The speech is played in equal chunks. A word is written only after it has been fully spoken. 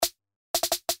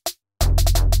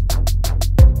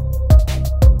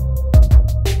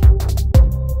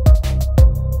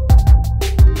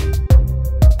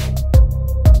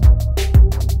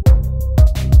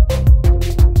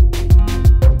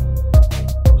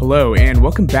Hello, and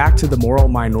welcome back to The Moral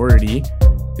Minority.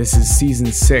 This is season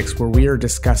 6, where we are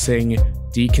discussing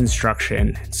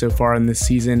deconstruction. So far in this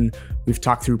season, we've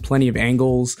talked through plenty of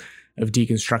angles of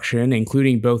deconstruction,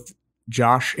 including both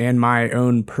Josh and my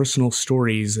own personal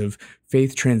stories of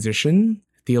faith transition,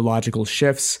 theological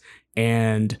shifts,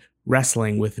 and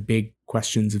wrestling with the big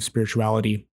questions of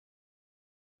spirituality.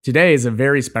 Today is a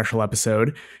very special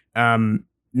episode.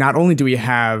 Not only do we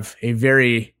have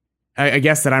a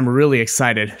guest that I'm really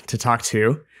excited to talk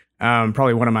to,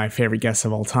 probably one of my favorite guests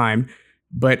of all time,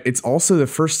 but it's also the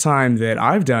first time that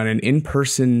I've done an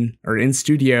in-person or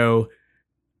in-studio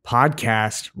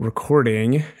podcast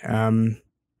recording,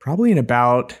 probably in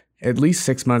about at least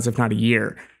 6 months, if not a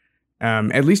year,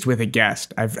 at least with a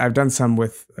guest. I've done some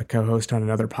with a co-host on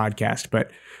another podcast, but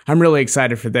I'm really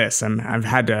excited for this. I've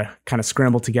had to kind of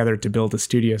scramble together to build a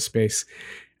studio space.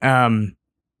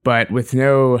 But with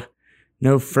no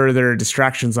further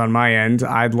distractions on my end,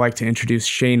 I'd like to introduce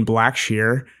Shane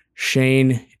Blackshear.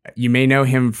 Shane, you may know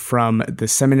him from the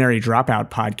Seminary Dropout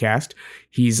podcast.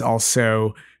 He's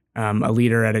also a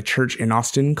leader at a church in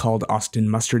Austin called Austin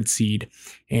Mustard Seed.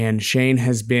 And Shane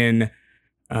has been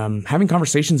having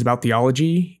conversations about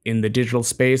theology in the digital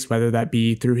space, whether that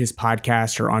be through his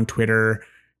podcast or on Twitter.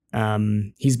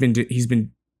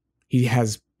 He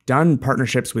has done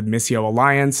partnerships with Missio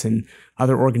Alliance and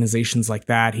other organizations like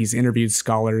that. He's interviewed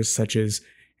scholars such as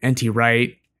N.T.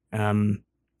 Wright, Tim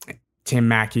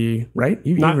Mackey, right?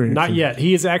 Not yet.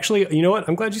 He is actually, you know what?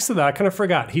 I'm glad you said that. I kind of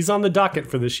forgot. He's on the docket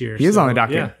for this year. He is on the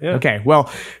docket. Yeah. Okay.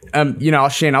 Well,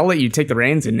 Shane, I'll let you take the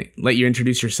reins and let you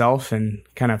introduce yourself and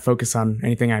kind of focus on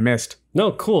anything I missed.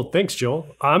 No, cool. Thanks,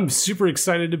 Joel. I'm super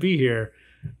excited to be here.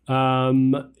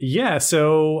 So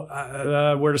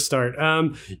where to start?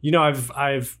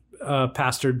 I've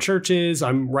pastored churches.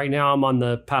 Right now I'm on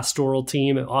the pastoral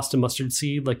team at Austin Mustard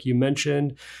Seed, like you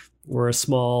mentioned. We're a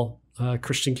small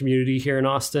Christian community here in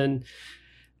Austin.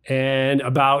 And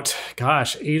about,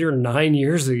 8 or 9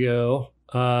 years ago,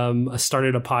 I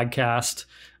started a podcast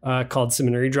called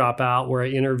Seminary Dropout, where I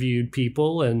interviewed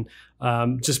people and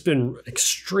just been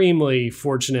extremely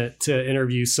fortunate to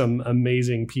interview some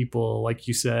amazing people, like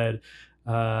you said.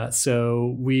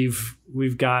 So we've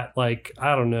got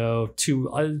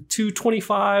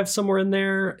 225 somewhere in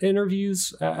there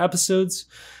episodes.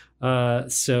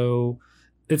 So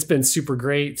it's been super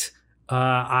great.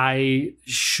 I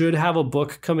should have a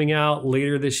book coming out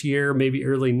later this year, maybe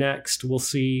early next. We'll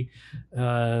see.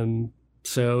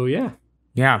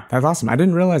 Yeah, that's awesome. I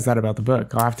didn't realize that about the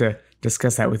book. I'll have to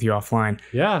discuss that with you offline.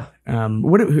 Yeah.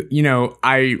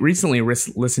 I recently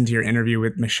listened to your interview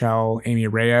with Michelle Amy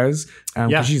Reyes,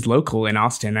 because she's local in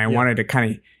Austin. I wanted to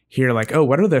kind of hear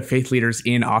what are the faith leaders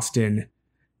in Austin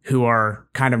who are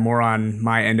kind of more on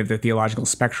my end of the theological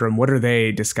spectrum? What are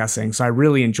they discussing? So I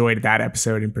really enjoyed that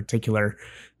episode in particular,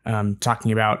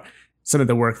 talking about some of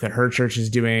the work that her church is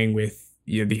doing with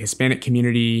the Hispanic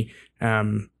community,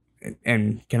 and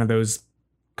kind of those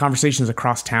conversations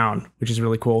across town, which is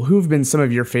really cool. Who have been some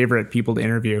of your favorite people to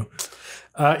interview?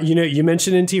 You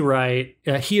mentioned N.T. Wright.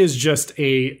 He is just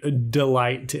a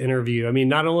delight to interview. I mean,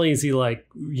 not only is he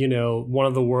one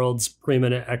of the world's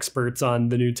preeminent experts on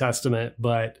the New Testament,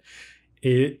 but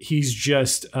he's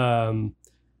just so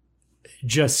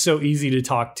easy to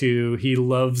talk to.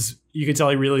 You can tell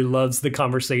he really loves the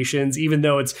conversations, even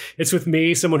though it's with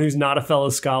me, someone who's not a fellow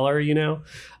scholar,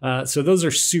 so those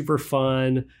are super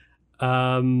fun.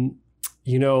 Walter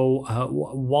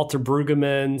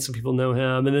Brueggemann, some people know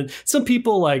him. And then some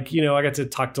people I got to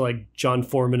talk to John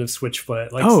Foreman of Switchfoot,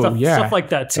 stuff like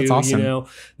that too. That's awesome.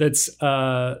 That's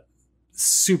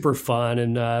super fun.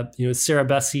 And, Sarah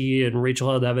Bessey and Rachel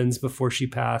Held Evans before she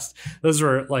passed. Those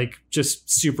were just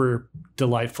super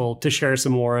delightful to share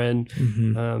some more in.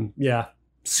 Mm-hmm.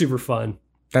 Super fun.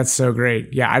 That's so great.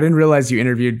 Yeah, I didn't realize you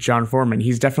interviewed John Foreman.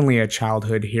 He's definitely a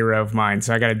childhood hero of mine,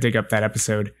 so I got to dig up that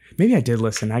episode. Maybe I did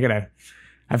listen.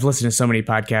 I've listened to so many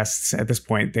podcasts at this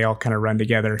point. They all kind of run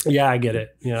together. Yeah, I get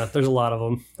it. Yeah, there's a lot of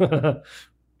them.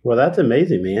 Well, that's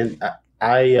amazing, man.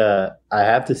 I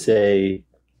have to say,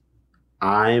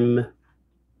 I'm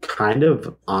kind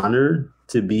of honored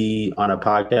to be on a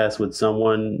podcast with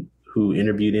someone who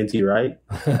interviewed N.T. Wright.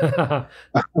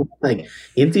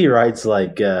 N.T. Wright's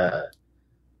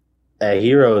a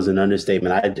hero is an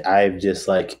understatement. I've just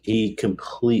he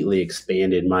completely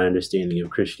expanded my understanding of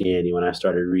Christianity when I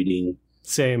started reading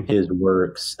his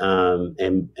works.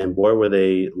 And boy, were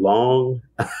they long.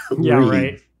 Yeah,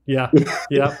 right. Yeah.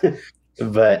 Yeah.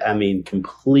 But I mean,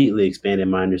 completely expanded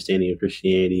my understanding of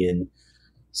Christianity. And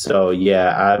so,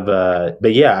 I've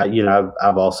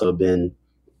also been,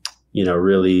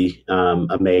 really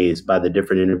amazed by the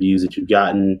different interviews that you've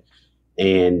gotten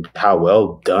and how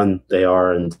well done they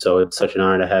are. And so it's such an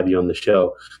honor to have you on the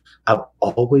show. I've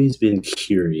always been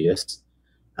curious.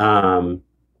 Seminary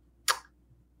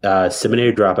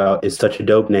Dropout is such a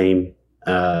dope name.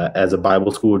 As a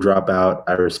Bible school dropout,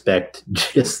 I respect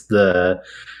just the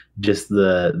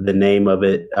name of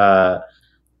it.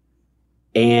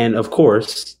 And of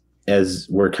course, as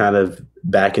we're kind of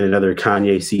back in another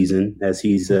Kanye season, as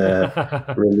he's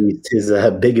released his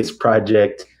biggest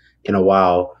project in a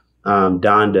while,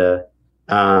 Donda.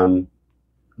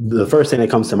 The first thing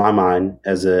that comes to my mind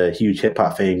as a huge hip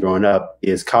hop fan growing up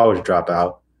is College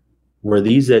Dropout. Were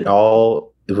these at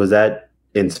all? Was that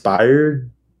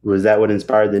inspired? Was that what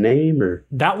inspired the name? Or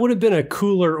that would have been a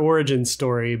cooler origin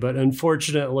story, but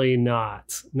unfortunately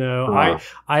not. No,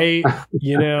 I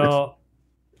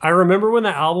I remember when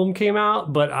the album came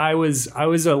out, but I was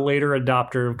a later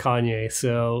adopter of Kanye.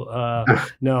 So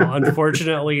no,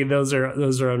 unfortunately, those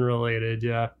are unrelated.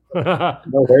 Yeah. Where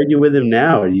are you with him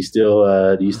now? Do you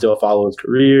still follow his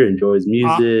career, enjoy his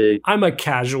music? I'm a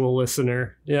casual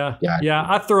listener. Yeah. Yeah.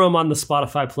 I throw him on the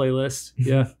Spotify playlist.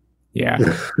 Yeah. Yeah.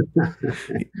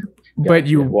 But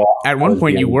at one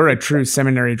point you were a true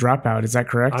seminary dropout. Is that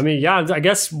correct? I mean, yeah, I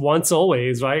guess once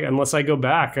always, right? Unless I go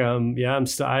back. I'm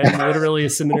literally a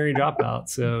seminary dropout.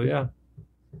 So yeah.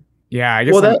 Yeah, I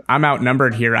guess I'm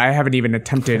outnumbered here. I haven't even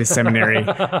attempted a seminary.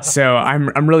 So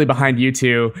I'm really behind you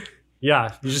two.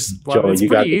 Yeah, it's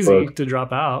pretty easy to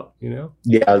drop out, you know?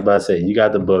 Yeah, I was about to say, you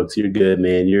got the books. You're good,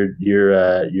 man.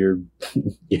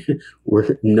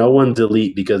 No one's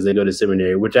elite because they go to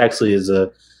seminary, which actually is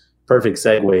a perfect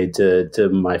segue to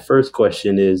my first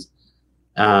question is,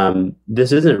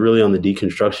 this isn't really on the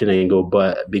deconstruction angle,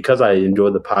 but because I enjoy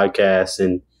the podcast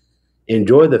and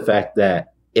enjoy the fact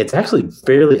that it's actually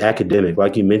fairly academic.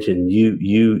 Like you mentioned,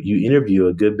 you interview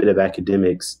a good bit of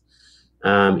academics.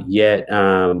 Yet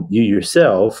you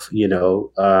yourself,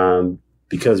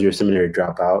 because you're a seminary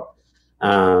dropout,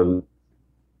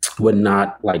 would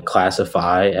not like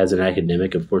classify as an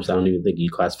academic. Of course, I don't even think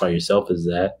you classify yourself as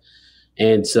that.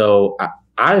 And so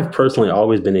I've personally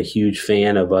always been a huge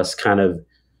fan of us kind of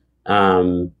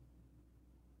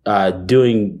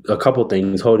doing a couple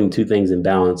things, holding two things in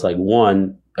balance. Like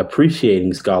one,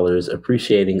 appreciating scholars,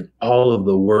 appreciating all of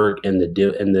the work and the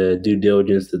due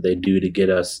diligence that they do to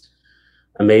get us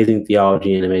amazing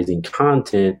theology and amazing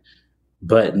content,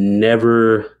 but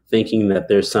never thinking that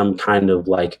there's some kind of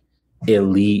like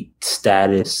elite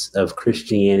status of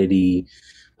Christianity,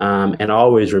 and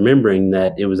always remembering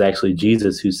that it was actually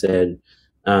Jesus who said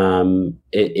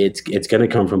it's going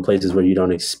to come from places where you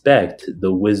don't expect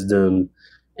the wisdom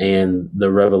and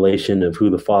the revelation of who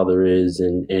the Father is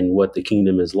and what the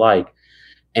kingdom is like.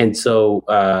 And so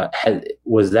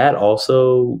was that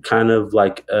also kind of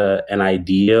like an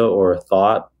idea or a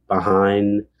thought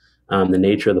behind the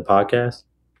nature of the podcast?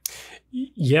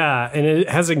 Yeah, and it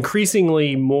has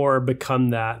increasingly more become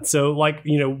that. So like,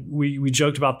 we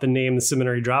joked about the name, the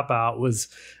seminary dropout was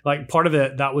like part of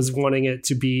it. That was wanting it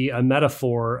to be a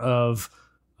metaphor of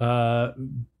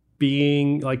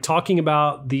being like talking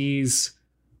about these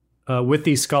with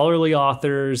these scholarly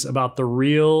authors about the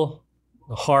real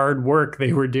hard work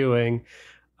they were doing,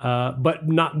 but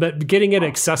getting it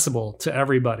accessible to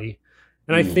everybody.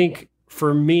 And I think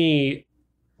for me,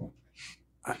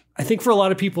 I think for a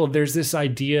lot of people, there's this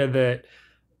idea that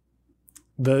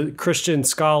the Christian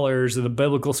scholars or the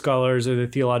biblical scholars or the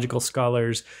theological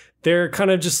scholars, they're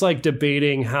kind of just like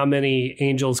debating how many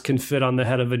angels can fit on the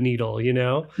head of a needle,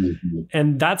 Mm-hmm.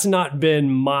 And that's not been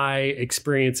my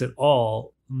experience at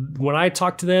all. When I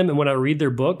talk to them and when I read their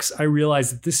books, I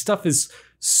realize that this stuff is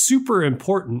super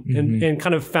important and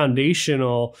kind of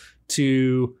foundational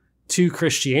to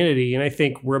Christianity. And I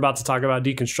think we're about to talk about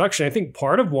deconstruction. I think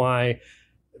part of why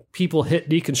people hit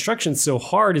deconstruction so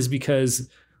hard is because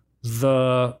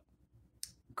the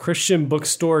Christian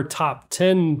bookstore top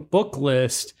 10 book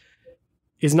list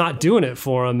is not doing it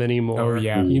for them anymore. Oh,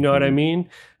 yeah. You know what I mean?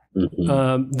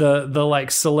 Mm-hmm. The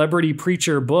like celebrity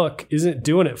preacher book isn't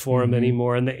doing it for them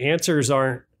anymore. And the answers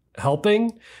aren't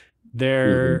helping.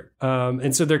 They're,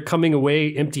 and so they're coming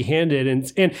away empty handed.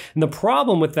 And the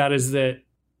problem with that is that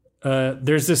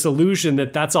there's this illusion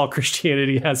that that's all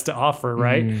Christianity has to offer,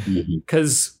 right?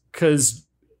 Because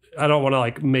I don't want to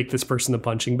like make this person the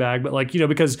punching bag, but like,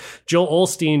 because Joel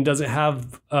Osteen doesn't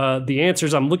have the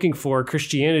answers I'm looking for,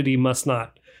 Christianity must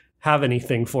not have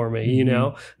anything for me,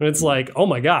 And it's like, oh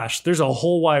my gosh, there's a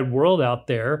whole wide world out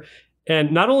there.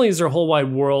 And not only is there a whole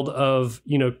wide world of,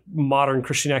 modern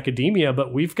Christian academia,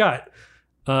 but we've got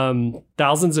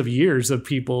thousands of years of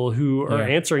people who are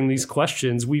answering these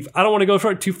questions. I don't want to go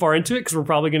too far into it because we're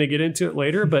probably going to get into it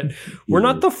later, but we're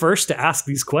not the first to ask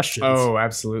these questions. Oh,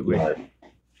 absolutely.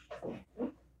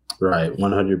 Right.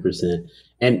 100%.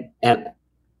 And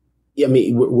I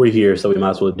mean, we're here, so we might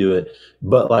as well do it.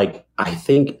 But like, I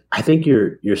think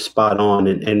you're spot on,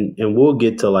 and we'll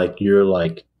get to like your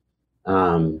like,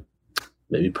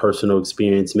 maybe personal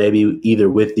experience, maybe either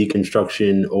with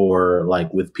deconstruction or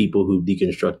like with people who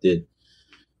deconstructed.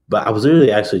 But I was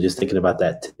really actually just thinking about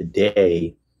that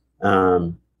today.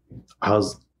 I've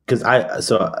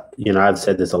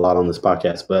said this a lot on this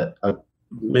podcast, but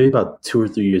maybe about 2 or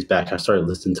 3 years back, I started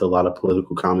listening to a lot of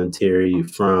political commentary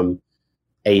from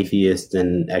atheists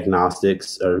and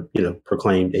agnostics, or,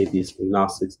 proclaimed atheists and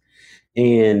agnostics.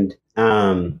 And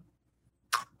I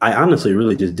honestly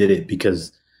really just did it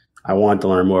because I wanted to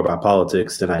learn more about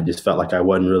politics, and I just felt like I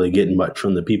wasn't really getting much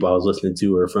from the people I was listening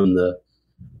to, or from the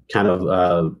kind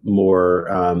of more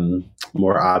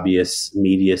obvious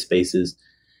media spaces.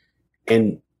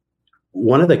 And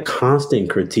one of the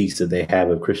constant critiques that they have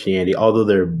of Christianity, although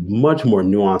they're much more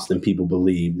nuanced than people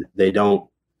believe, they don't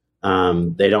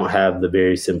have the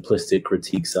very simplistic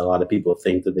critiques that a lot of people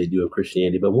think that they do of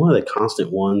Christianity. But one of the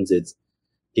constant ones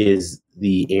is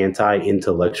the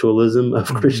anti-intellectualism of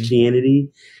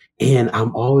Christianity. And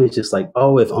I'm always just like,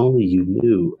 oh, if only you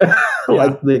knew.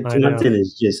 Like the content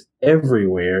is just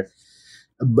everywhere.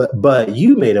 But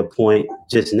you made a point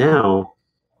just now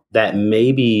that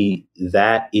maybe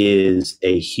that is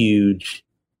a huge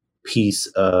piece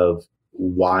of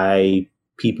why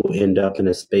people end up in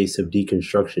a space of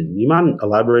deconstruction. You mind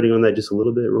elaborating on that just a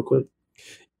little bit real quick?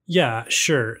 Yeah,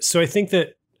 sure. So I think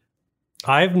that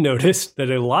I've noticed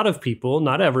that a lot of people,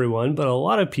 not everyone, but a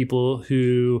lot of people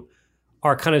who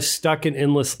are kind of stuck in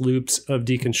endless loops of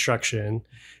deconstruction,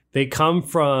 they come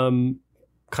from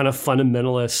kind of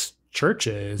fundamentalist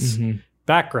churches,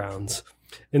 backgrounds.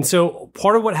 And so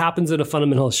part of what happens in a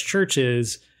fundamentalist church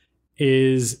is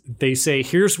they say,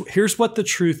 here's what the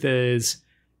truth is,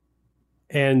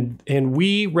 and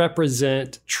we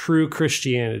represent true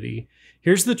Christianity.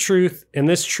 Here's the truth, and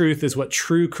this truth is what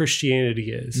true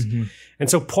Christianity is.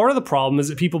 And so part of the problem is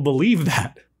that people believe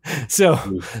that. So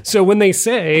when they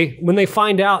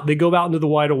find out, they go out into the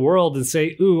wider world and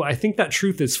say, ooh, I think that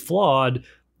truth is flawed.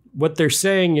 What they're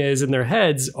saying is, in their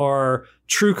heads, are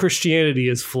true Christianity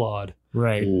is flawed.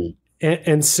 Right.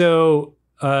 And so,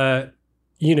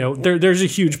 there's a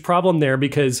huge problem there,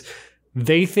 because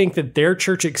they think that their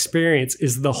church experience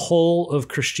is the whole of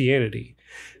Christianity.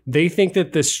 They think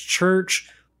that this church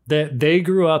that they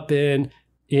grew up in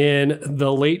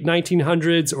the late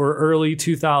 1900s or early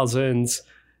 2000s,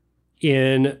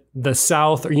 in the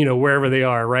South, or, wherever they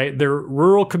are, right? Their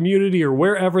rural community or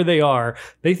wherever they are,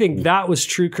 they think that was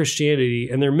true Christianity,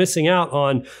 and they're missing out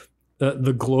on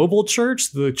the global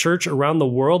church, the church around the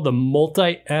world, the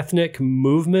multi-ethnic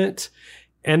movement.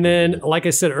 And then, like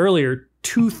I said earlier,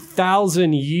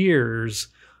 2,000 years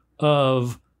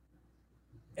of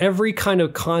every kind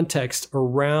of context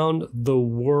around the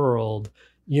world,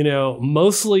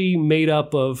 mostly made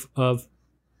up of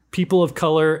people of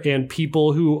color and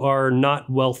people who are not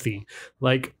wealthy.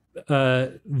 Like,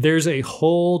 there's a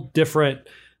whole different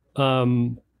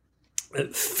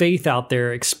faith out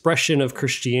there, expression of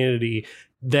Christianity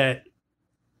that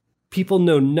people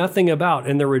know nothing about,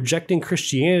 and they're rejecting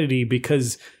Christianity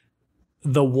because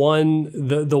the one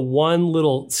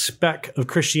little speck of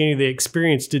Christianity they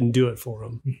experienced didn't do it for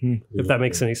them. If that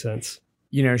makes any sense.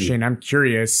 Shane, I'm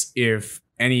curious if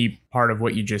any part of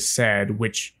what you just said,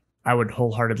 which I would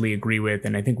wholeheartedly agree with,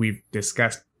 and I think we've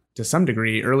discussed to some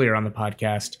degree earlier on the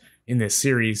podcast in this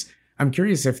series, I'm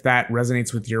curious if that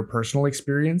resonates with your personal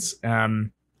experience.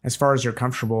 As far as you're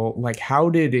comfortable, like, how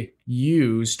did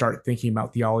you start thinking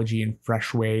about theology in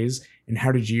fresh ways? And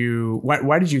why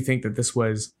did you think that this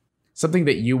was something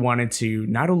that you wanted to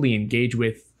not only engage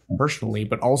with personally,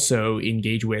 but also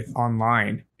engage with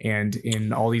online and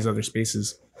in all these other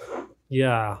spaces?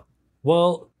 Yeah.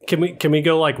 Well, can we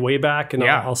go like way back, and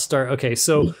I'll start. Okay.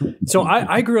 So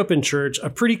I grew up in church, a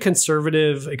pretty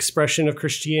conservative expression of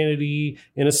Christianity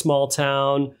in a small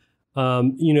town,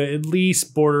 at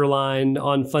least borderline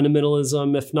on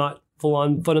fundamentalism, if not full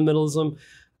on fundamentalism.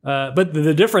 But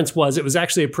the difference was it was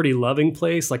actually a pretty loving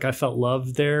place. Like, I felt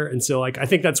loved there. And so, like, I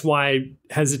think that's why I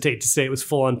hesitate to say it was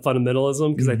full on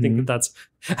fundamentalism, because I think that that's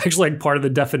actually like part of the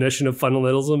definition of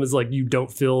fundamentalism is like you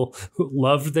don't feel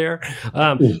loved there.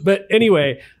 But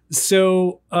anyway,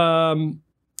 so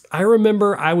I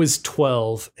remember I was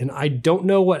 12, and I don't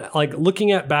know what, like, looking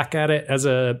back at it as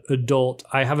a adult,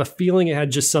 I have a feeling it had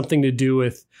just something to do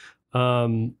with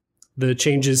the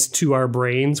changes to our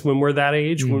brains when we're that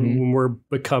age, when we're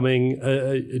becoming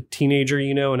a teenager,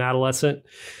 an adolescent.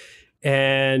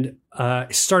 And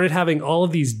started having all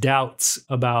of these doubts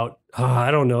about,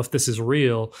 I don't know if this is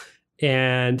real.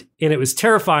 And it was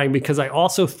terrifying because I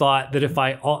also thought that if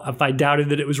I doubted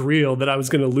that it was real, that I was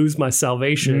going to lose my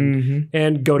salvation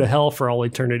and go to hell for all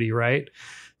eternity, right?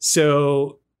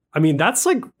 So, I mean, that's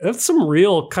some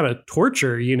real kind of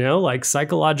torture, like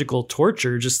psychological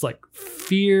torture, just like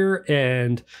fear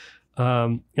and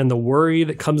the worry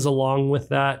that comes along with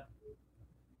that.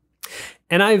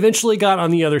 And I eventually got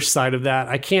on the other side of that.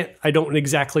 I don't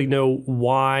exactly know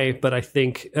why, but I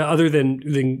think other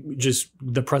than just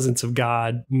the presence of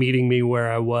God meeting me where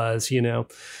I was,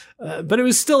 but it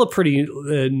was still a pretty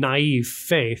naive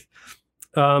faith.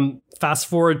 Fast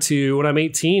forward to when I'm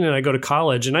 18 and I go to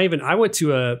college, and I went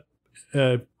to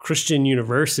a Christian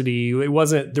university. There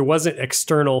wasn't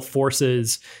external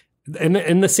forces.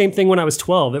 And the same thing when I was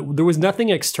 12, there was nothing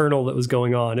external that was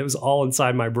going on. It was all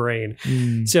inside my brain.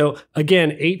 So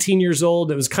again, 18 years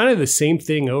old, it was kind of the same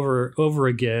thing over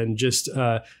again, just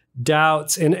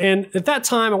doubts. And at that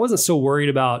time, I wasn't so worried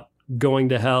about going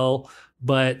to hell,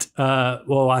 but I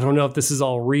don't know if this is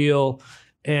all real.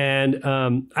 And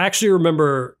I actually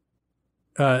remember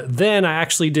then I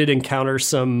actually did encounter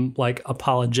some like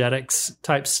apologetics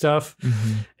type stuff.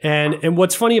 And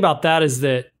what's funny about that is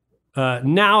that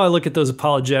now I look at those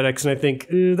apologetics and I think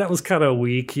that was kind of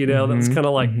weak, that was kind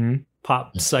of like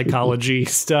pop psychology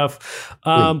stuff.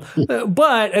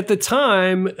 But at the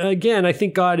time, again, I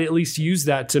think God at least used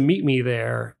that to meet me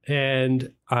there,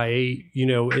 and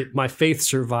my faith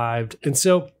survived. And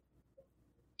so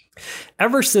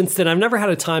ever since then, I've never had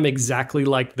a time exactly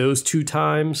like those two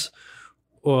times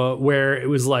where it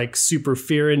was like super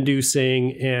fear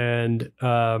inducing and,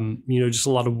 just a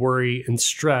lot of worry and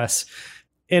stress.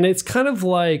 And it's kind of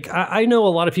like, I know a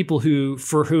lot of people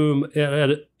for whom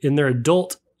in their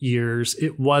adult years,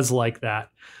 it was like that.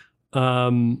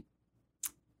 Aaron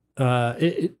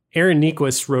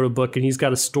Niequist wrote a book and he's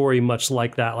got a story much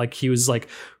like that. Like he was like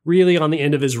really on the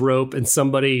end of his rope and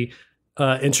somebody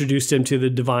introduced him to The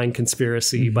Divine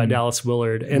Conspiracy by Dallas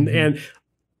Willard. And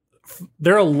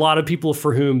there are a lot of people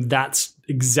for whom that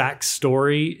exact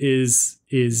story is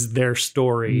their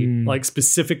story. Like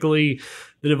specifically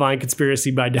The Divine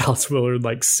Conspiracy by Dallas Willard,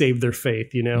 like saved their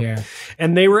faith, Yeah.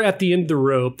 And they were at the end of the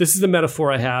rope. This is the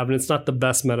metaphor I have, and it's not the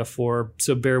best metaphor,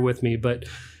 so bear with me. But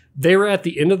they were at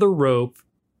the end of the rope,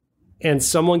 and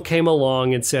someone came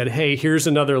along and said, "Hey, here's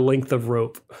another length of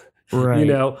rope."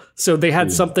 Right. So they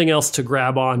had something else to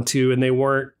grab onto, and they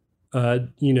weren't,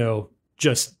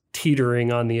 just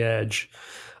teetering on the edge.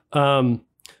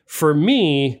 For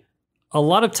me, a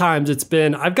lot of times it's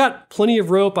been, I've got plenty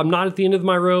of rope. I'm not at the end of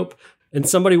my rope. And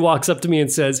somebody walks up to me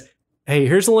and says, "Hey,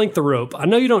 here's a length of rope. I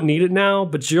know you don't need it now,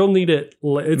 but you'll need it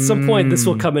at some point. This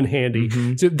will come in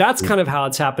handy." So that's kind of how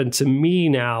it's happened to me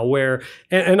now, where,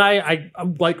 and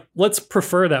I'm like, let's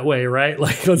prefer that way, right?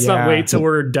 Like, let's not wait till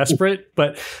we're desperate.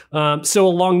 But so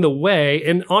along the way,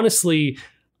 and honestly,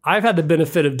 I've had the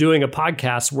benefit of doing a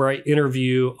podcast where I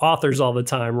interview authors all the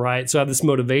time, right? So I have this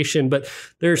motivation, but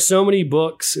there's so many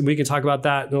books, and we can talk about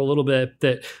that in a little bit,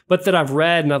 that I've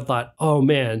read and I've thought, oh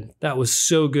man, that was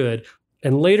so good.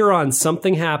 And later on,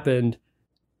 something happened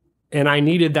and I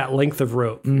needed that length of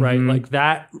rope, right? Like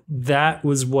that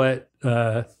was what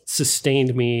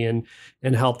sustained me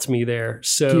and helped me there.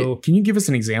 So can you give us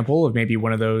an example of maybe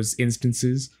one of those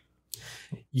instances?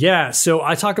 Yeah, so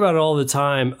I talk about it all the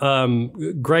time.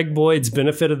 Greg Boyd's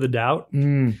Benefit of the Doubt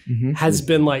has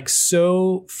been like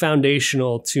so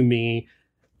foundational to me.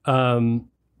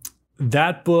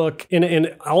 That book,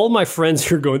 and all of my friends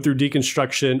who are going through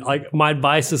deconstruction, like my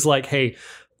advice is like, hey,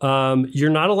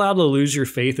 you're not allowed to lose your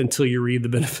faith until you read The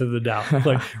Benefit of the Doubt.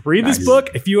 Like, read this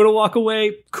book. If you want to walk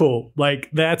away, cool.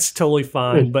 Like, that's totally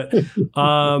fine. But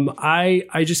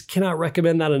I just cannot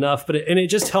recommend that enough. But it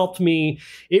just helped me.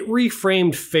 It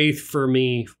reframed faith for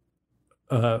me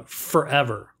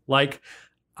forever. Like,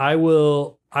 I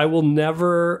will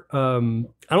never.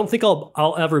 I don't think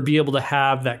I'll ever be able to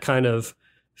have that kind of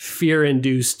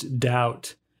fear-induced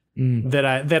doubt that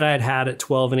I had at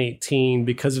 12 and 18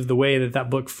 because of the way that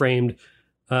book framed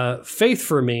faith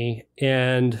for me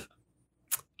and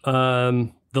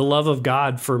the love of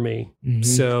God for me.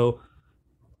 So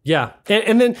yeah.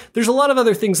 And then there's a lot of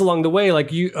other things along the way.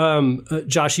 Like you,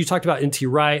 Josh, you talked about N.T.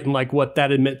 Wright and like what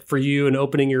that meant for you and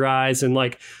opening your eyes and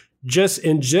like just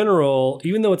in general,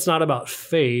 even though it's not about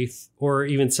faith or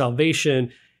even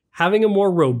salvation, having a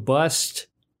more robust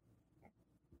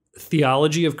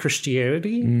theology of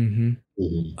Christianity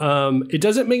It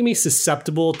doesn't make me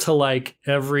susceptible to like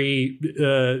every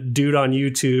dude on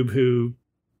YouTube who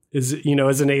is,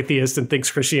 is an atheist and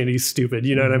thinks Christianity is stupid.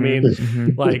 You know what I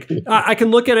mean? Like I can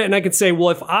look at it and I can say, well,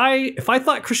 if I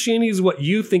thought Christianity is what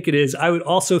you think it is, I would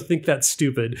also think that's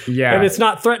stupid. Yeah. And it's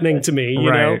not threatening to me,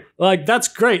 you know? Like, that's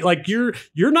great. Like you're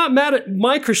not mad at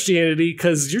my Christianity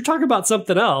because you're talking about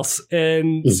something else.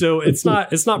 And so it's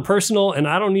not personal, and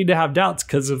I don't need to have doubts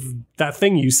because of that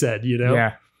thing you said, Yeah.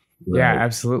 Right. Yeah,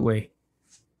 absolutely.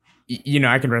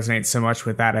 I can resonate so much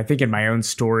with that. I think in my own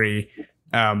story,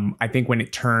 I think when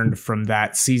it turned from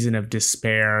that season of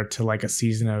despair to like a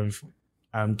season of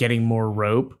getting more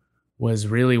rope was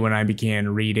really when I began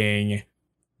reading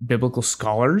biblical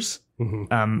scholars.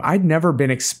 I'd never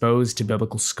been exposed to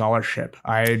biblical scholarship.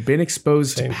 I had been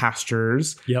exposed to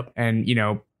pastors and,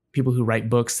 people who write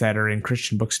books that are in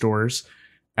Christian bookstores.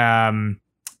 And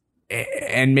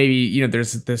maybe,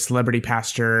 there's the celebrity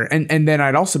pastor. And then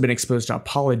I'd also been exposed to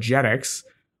apologetics,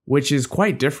 which is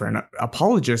quite different.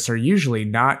 Apologists are usually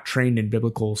not trained in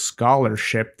biblical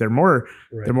scholarship. They're more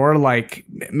like,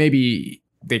 maybe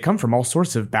they come from all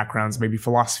sorts of backgrounds, maybe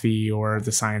philosophy or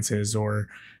the sciences or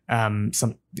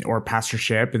or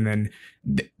pastorship. And then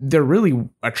they're really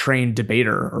a trained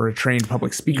debater or a trained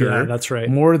public speaker. Yeah, that's right.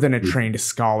 More than a trained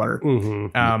scholar.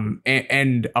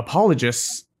 And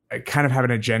apologists kind of have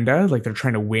an agenda, like they're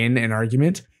trying to win an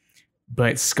argument,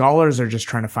 but scholars are just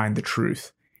trying to find the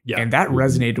truth. Yeah. And that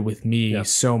resonated with me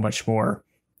so much more.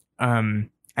 I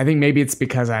think maybe it's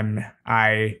because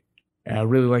I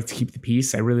really like to keep the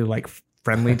peace. I really like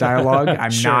friendly dialogue.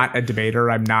 I'm not a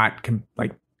debater. I'm not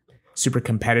super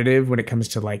competitive when it comes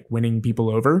to like winning people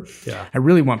over. Yeah. I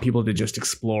really want people to just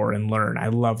explore and learn. I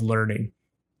love learning.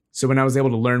 So when I was able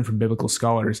to learn from biblical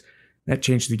scholars, that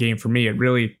changed the game for me. It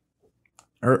really,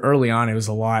 early on, it was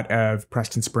a lot of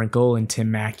Preston Sprinkle and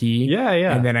Tim Mackey. Yeah.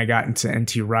 And then I got into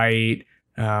N.T. Wright.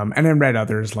 And then read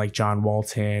others like John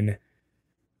Walton.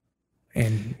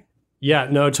 And yeah,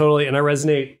 no, totally. And I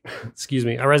resonate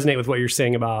with what you're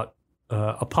saying about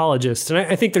apologists. And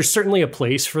I think there's certainly a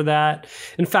place for that.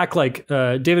 In fact, like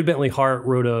David Bentley Hart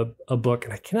wrote a book,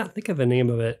 and I cannot think of the name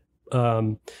of it,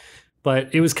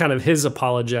 but it was kind of his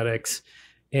apologetics.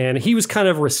 And he was kind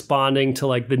of responding to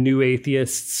like the new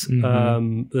atheists,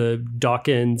 the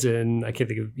Dawkins, and I can't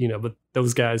think of, but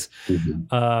those guys.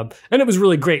 And it was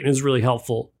really great and it was really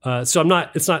helpful. So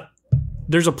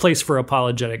there's a place for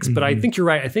apologetics, but I think you're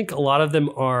right. I think a lot of them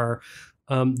are,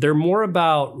 they're more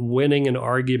about winning an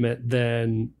argument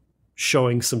than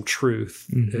showing some truth,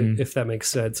 if that makes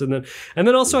sense. And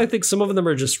then also I think some of them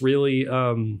are just really,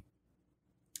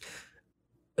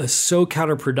 so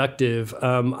counterproductive.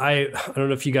 I don't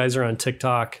know if you guys are on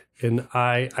TikTok, and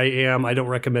I am. I don't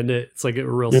recommend it. It's like a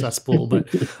real cesspool. But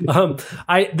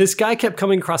this guy kept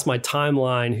coming across my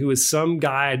timeline who was some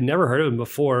guy I'd never heard of him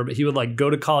before, but he would like go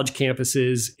to college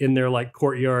campuses in their like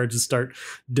courtyards and start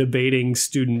debating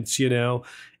students, and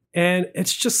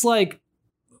it's just like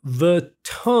the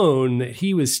tone that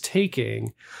he was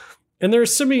taking. And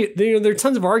there's so many, there are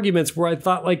tons of arguments where I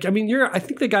thought like, I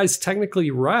think the guy's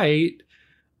technically right.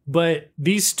 But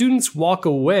these students walk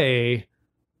away,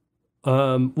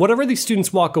 whatever these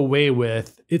students walk away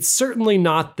with, it's certainly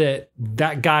not that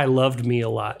guy loved me a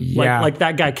lot. Yeah. Like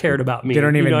that guy cared about me. They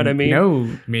don't even know what I mean? Know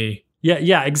me.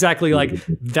 Yeah, exactly. Like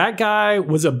that guy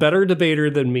was a better debater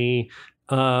than me,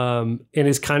 and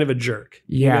is kind of a jerk.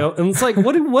 And it's like,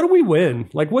 what do we win?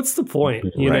 Like, what's the point?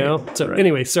 So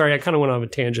anyway, sorry, I kind of went on a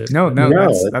tangent. No,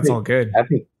 that's all good. I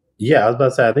think, I was about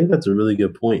to say, I think that's a really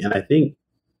good point, and I think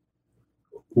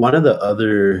one of the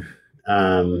other,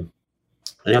 and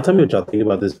y'all tell me what y'all think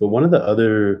about this, but one of the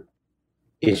other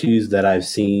issues that I've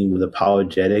seen with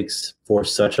apologetics for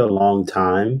such a long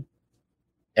time,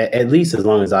 at least as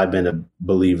long as I've been a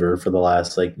believer for the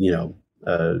last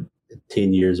 10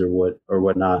 years or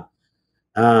whatnot,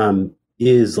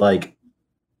 is like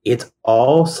it's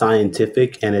all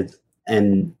scientific and it's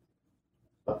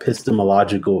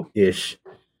epistemological ish,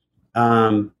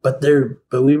 but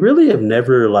we really have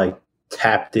never like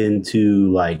tapped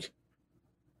into like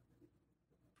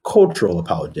cultural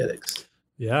apologetics.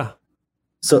 Yeah.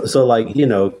 So like,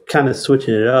 kind of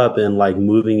switching it up and like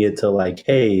moving it to like,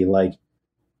 hey, like,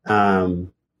 a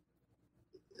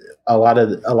lot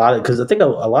of, cause I think a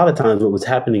lot of times what was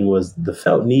happening was the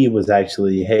felt need was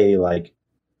actually, hey, like,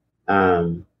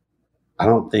 I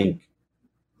don't think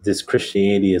this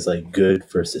Christianity is like good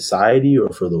for society or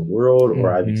for the world,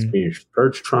 or I've experienced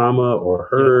church trauma or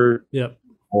hurt. Yep.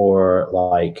 Or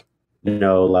like,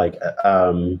 I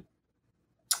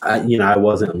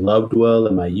wasn't loved well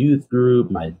in my youth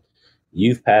group. My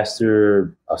youth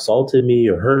pastor assaulted me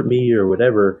or hurt me or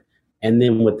whatever. And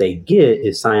then what they get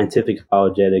is scientific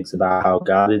apologetics about how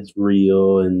God is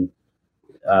real, and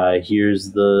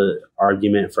here's the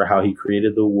argument for how he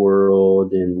created the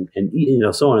world, and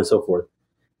so on and so forth.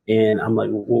 And I'm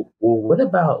like, well, what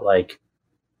about like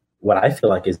what I feel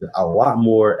like is a lot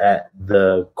more at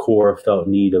the core felt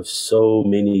need of so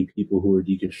many people who are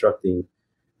deconstructing,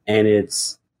 and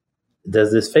it's,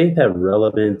 does this faith have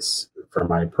relevance for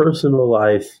my personal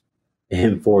life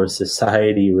and for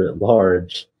society writ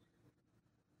large?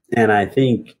 And I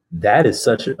think that is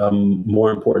such a more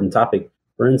important topic.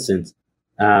 For instance,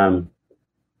 Eric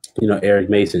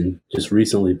Mason just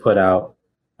recently put out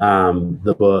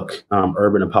the book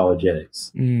Urban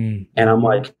Apologetics. And I'm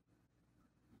like,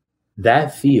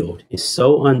 that field is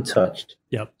so untouched,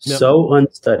 so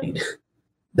unstudied,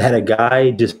 that a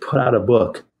guy just put out a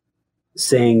book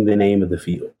saying the name of the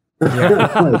field.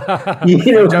 That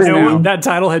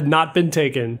title had not been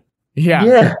taken.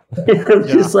 Yeah. I'm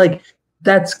just like,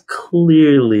 that's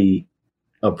clearly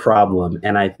a problem.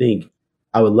 And I think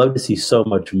I would love to see so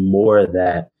much more of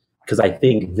that, because I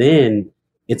think then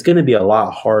it's going to be a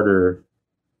lot harder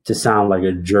to sound like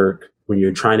a jerk when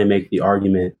you're trying to make the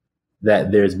argument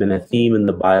that there's been a theme in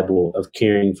the Bible of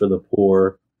caring for the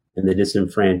poor and the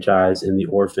disenfranchised and the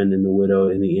orphan and the widow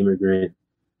and the immigrant.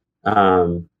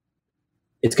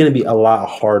 It's going to be a lot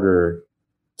harder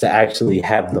to actually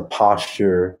have the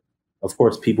posture. Of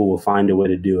course, people will find a way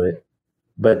to do it,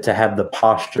 but to have the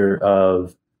posture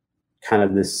of kind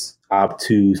of this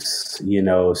obtuse,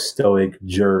 stoic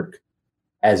jerk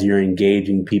as you're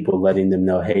engaging people, letting them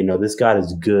know, hey, no, this God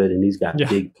is good and he's got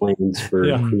big plans for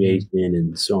creation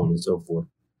and so on and so forth.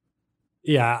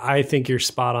 Yeah, I think you're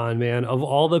spot on, man. Of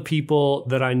all the people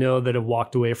that I know that have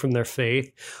walked away from their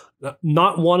faith,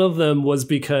 not one of them was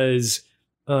because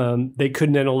they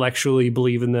couldn't intellectually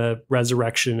believe in the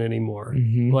resurrection anymore.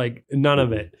 Like, none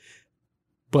of it.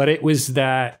 But it was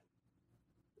that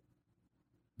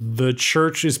the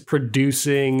church is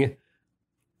producing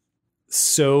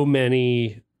so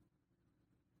many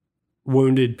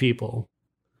wounded people.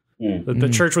 The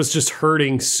church was just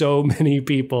hurting so many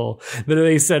people that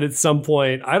they said at some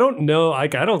point, I don't know,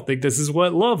 like, I don't think this is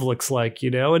what love looks like,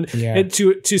 and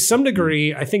to some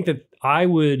degree, I think that I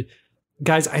would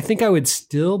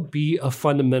still be a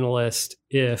fundamentalist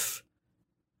if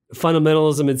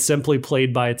fundamentalism had simply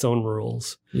played by its own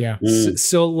rules.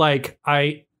 So like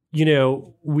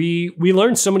we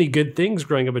learned so many good things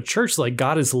growing up at church, like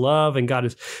God is love and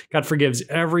God forgives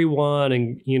everyone,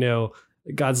 and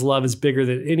God's love is bigger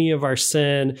than any of our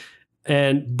sin.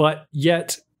 But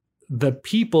yet the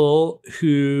people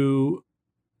who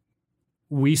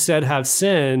we said have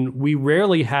sin, we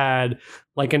rarely had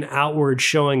like an outward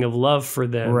showing of love for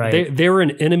them. Right. They were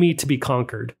an enemy to be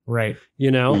conquered. Right.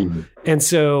 And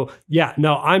so,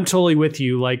 I'm totally with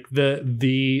you. Like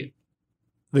the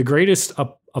greatest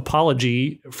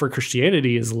apology for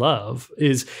Christianity is love,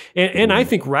 and I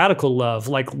think radical love,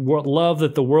 like love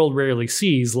that the world rarely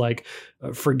sees, like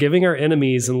forgiving our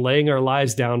enemies and laying our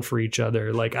lives down for each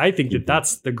other. Like, I think that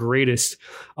that's the greatest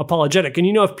apologetic. And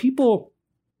if people,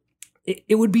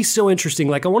 it would be so interesting.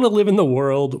 Like, I want to live in the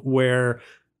world where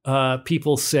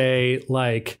people say,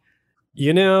 like,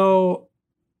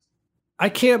 I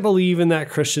can't believe in that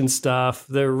Christian stuff,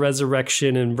 the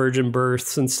resurrection and virgin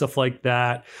births and stuff like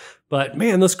that. But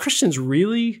man, those Christians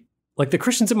really, like the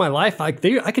Christians in my life, like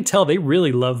I could tell they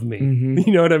really love me.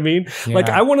 You know what I mean? Yeah. Like,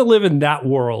 I want to live in that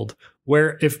world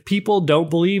where if people don't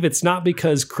believe, it's not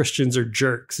because Christians are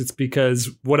jerks. It's because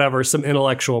whatever, some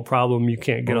intellectual problem you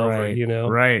can't get over,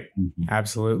 Right.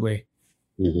 Absolutely.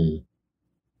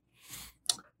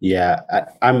 Yeah.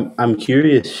 I'm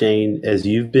curious, Shane, as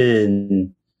you've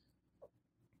been,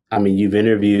 you've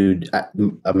interviewed,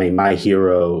 my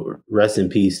hero, rest in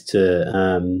peace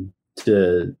to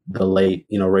the late,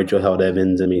 Rachel Held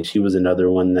Evans. She was another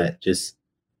one that just,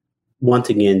 once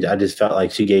again, I just felt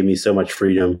like she gave me so much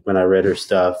freedom when I read her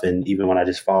stuff. And even when I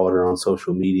just followed her on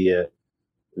social media, it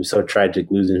was so tragic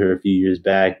losing her a few years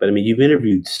back. But you've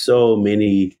interviewed so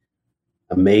many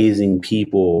amazing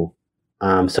people,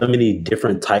 so many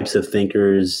different types of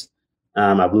thinkers.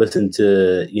 I've listened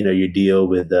to, your deal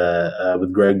with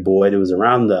Greg Boyd. It was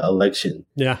around the election.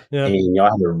 Yeah. And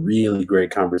y'all had a really great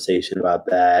conversation about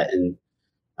that. And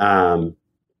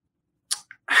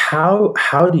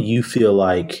how do you feel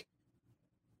like,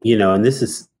 and this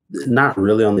is not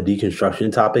really on the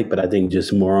deconstruction topic, but I think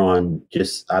just more on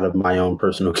just out of my own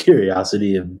personal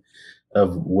curiosity of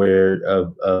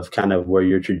kind of where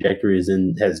your trajectory is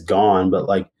and has gone. But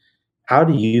like, how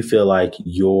do you feel like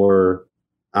your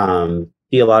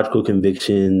theological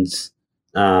convictions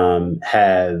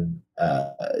have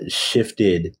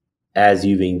shifted as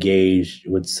you've engaged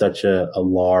with such a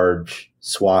large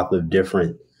swath of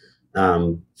different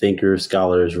thinkers,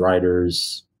 scholars,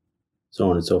 writers, so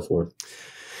on and so forth?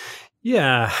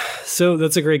 Yeah, so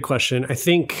that's a great question. I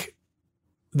think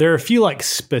there are a few like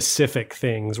specific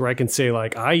things where I can say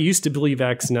like, I used to believe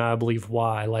X, now I believe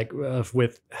Y, like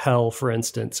with hell, for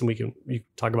instance, and you can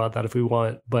talk about that if we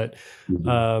want. But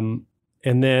and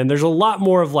then there's a lot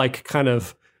more of like kind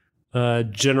of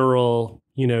general,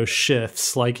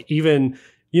 shifts. Like even,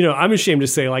 I'm ashamed to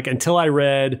say like until I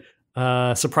read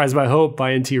Surprised by Hope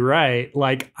by N.T. Wright,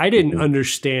 like I didn't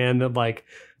understand that like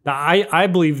I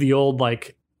believe the old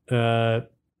like go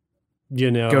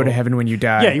to heaven when you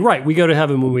die. Yeah, you're right. We go to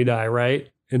heaven when we die, right?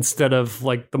 Instead of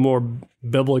like the more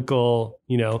biblical,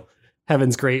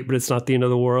 heaven's great, but it's not the end of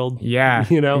the world. Yeah,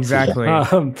 exactly.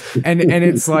 And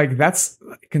it's like that's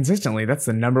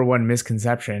the number one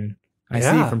misconception I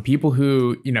see from people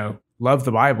who, love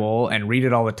the Bible and read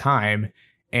it all the time.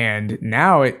 And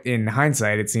now in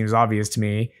hindsight, it seems obvious to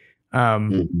me.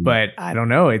 But I don't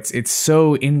know. It's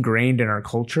so ingrained in our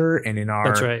culture and in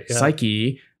our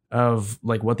psyche of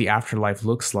like what the afterlife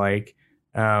looks like.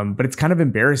 But it's kind of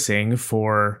embarrassing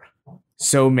for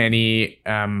so many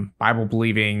Bible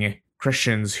believing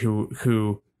Christians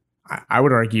who I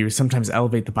would argue sometimes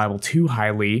elevate the Bible too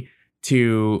highly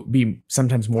to be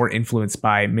sometimes more influenced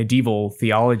by medieval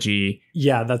theology.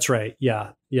 Yeah, that's right.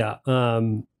 Yeah.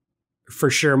 For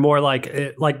sure. More like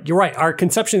you're right. Our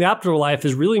conception of the afterlife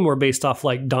is really more based off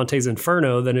like Dante's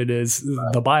Inferno than it is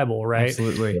the Bible, right?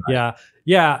 Absolutely. Yeah.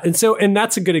 Yeah. And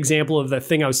that's a good example of that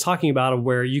thing I was talking about, of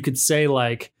where you could say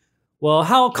like, well,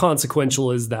 how consequential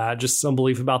is that? Just some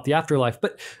belief about the afterlife.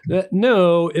 But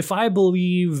no, if I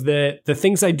believe that the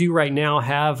things I do right now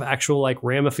have actual like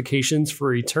ramifications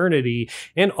for eternity,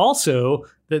 and also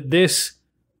that this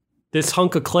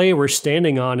hunk of clay we're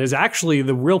standing on is actually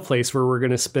the real place where we're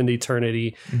going to spend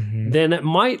eternity, then it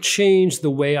might change the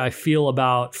way I feel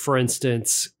about, for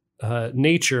instance,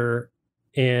 nature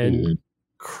and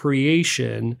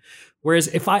creation. Whereas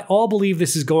if I all believe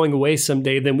this is going away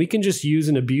someday, then we can just use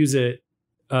and abuse it,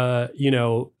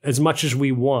 as much as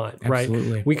we want,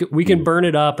 Absolutely. right? We can burn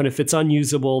it up, and if it's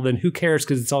unusable, then who cares,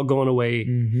 because it's all going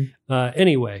away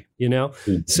anyway,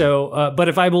 So, but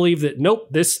if I believe that, nope,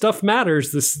 this stuff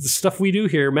matters, the stuff we do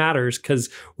here matters because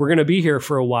we're going to be here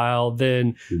for a while,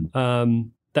 then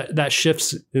that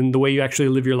shifts in the way you actually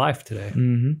live your life today.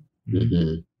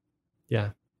 Yeah,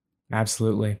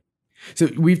 absolutely. So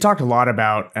we've talked a lot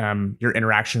about your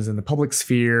interactions in the public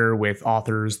sphere with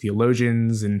authors,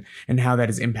 theologians, and how that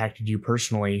has impacted you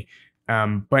personally.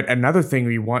 But another thing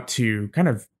we want to kind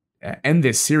of end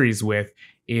this series with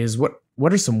is what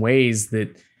are some ways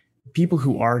that people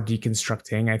who are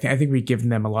deconstructing, I think we've given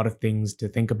them a lot of things to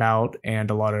think about and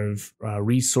a lot of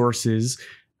resources.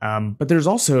 But there's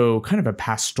also kind of a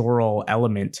pastoral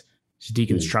element to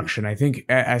deconstruction. I think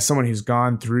as someone who's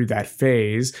gone through that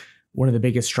phase, one of the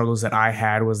biggest struggles that I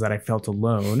had was that I felt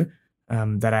alone,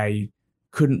 that I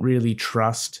couldn't really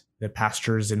trust the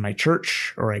pastors in my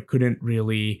church, or I couldn't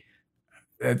really,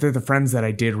 the friends that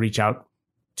I did reach out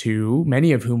to,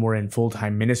 many of whom were in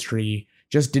full-time ministry,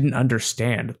 just didn't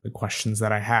understand the questions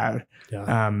that I had.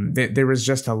 Yeah. There was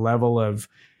just a level of,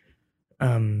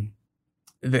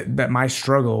 that my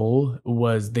struggle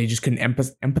was they just couldn't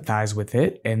empathize with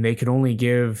it, and they could only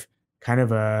give kind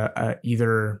of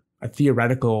either a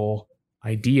theoretical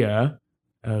idea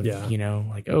of,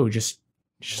 like, oh, just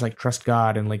like trust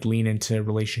God and like lean into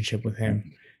relationship with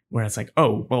him. Where it's like,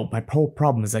 oh, well, my whole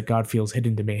problem is that God feels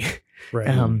hidden to me.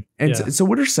 Right. So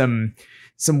what are some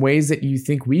ways that you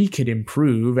think we could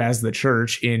improve as the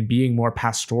church in being more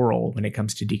pastoral when it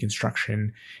comes to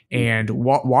deconstruction and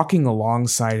walking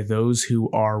alongside those who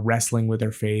are wrestling with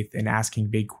their faith and asking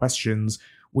big questions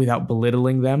without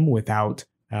belittling them, without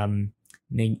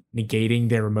negating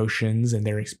their emotions and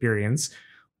their experience,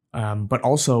 but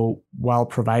also while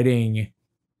providing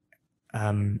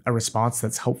a response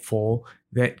that's helpful,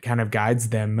 that kind of guides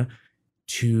them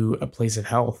to a place of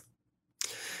health?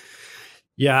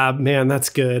 Yeah, man, that's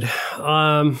good.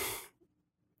 A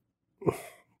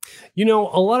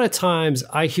lot of times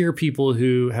I hear people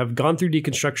who have gone through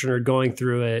deconstruction or going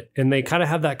through it, and they kind of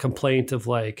have that complaint of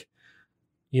like,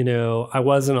 I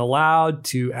wasn't allowed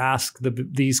to ask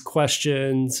these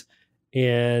questions.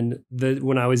 And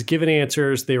when I was given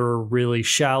answers, they were really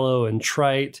shallow and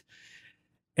trite.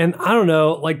 And I don't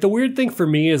know, like the weird thing for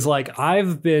me is like,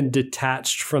 I've been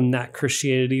detached from that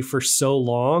Christianity for so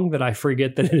long that I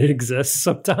forget that it exists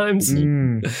sometimes. I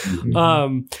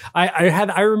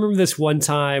remember this one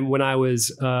time when I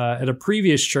was at a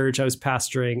previous church I was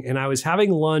pastoring, and I was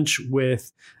having lunch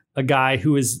with a guy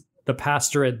who is the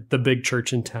pastor at the big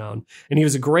church in town, and he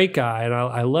was a great guy, and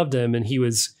I loved him, and he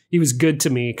was good to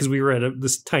me because we were at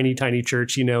this tiny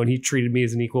church, and he treated me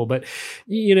as an equal. But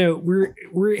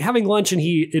we're having lunch, and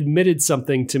he admitted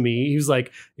something to me. He was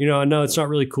like, I know it's not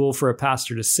really cool for a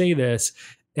pastor to say this,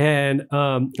 and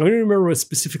I don't remember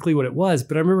specifically what it was,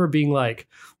 but I remember being like,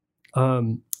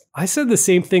 I said the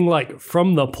same thing like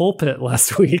from the pulpit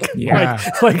last week. Yeah.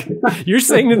 like you're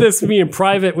saying to me in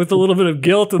private with a little bit of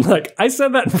guilt, and like I said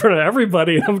that in front of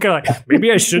everybody, and I'm kind of like,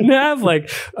 maybe I shouldn't have.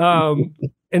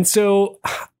 And so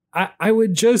I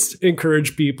would just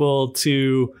encourage people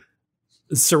to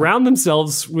surround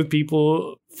themselves with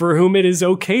people for whom it is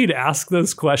okay to ask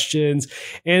those questions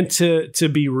and to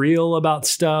be real about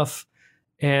stuff.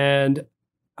 And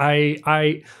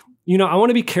I want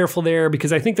to be careful there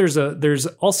because I think there's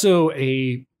also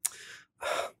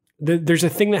there's a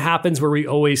thing that happens where we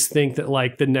always think that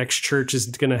like the next church is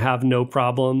going to have no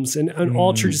problems, and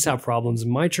all churches have problems,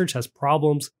 and my church has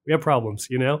problems. We have problems,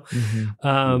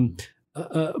 Mm-hmm.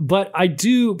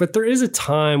 But there is a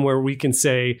time where we can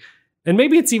say, and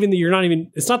maybe it's even that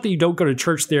it's not that you don't go to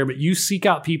church there, but you seek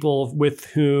out people with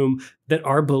whom that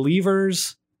are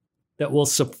believers that will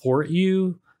support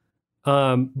you,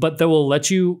 but that will let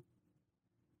you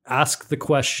ask the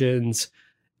questions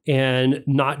and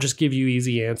not just give you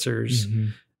easy answers.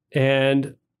 Mm-hmm.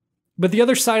 But the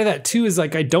other side of that too is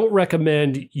like, I don't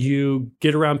recommend you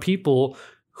get around people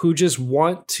who just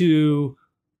want to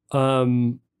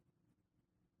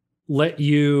let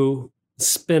you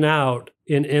spin out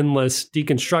in endless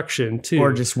deconstruction too.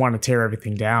 Or just want to tear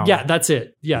everything down. Yeah, that's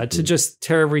it. Yeah, to just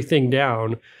tear everything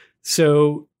down.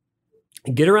 So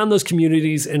get around those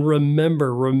communities and remember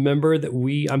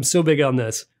that I'm so big on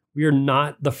this. We are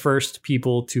not the first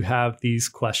people to have these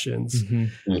questions.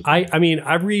 Mm-hmm.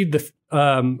 I read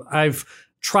I've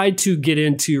tried to get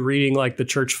into reading like the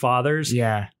church fathers.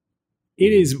 Yeah.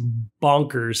 It is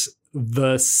bonkers,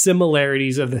 the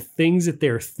similarities of the things that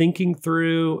they're thinking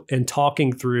through and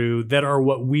talking through that are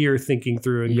what we are thinking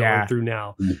through and going through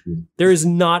now. Mm-hmm. There is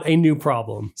not a new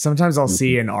problem. Sometimes I'll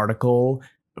see an article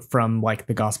from like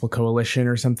the Gospel Coalition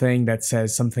or something that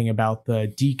says something about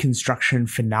the deconstruction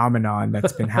phenomenon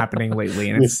that's been happening lately.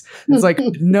 And it's like,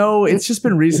 no, it's just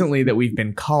been recently that we've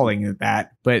been calling it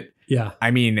that. But yeah,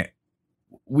 I mean,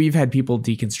 we've had people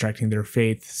deconstructing their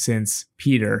faith since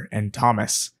Peter and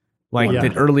Thomas, like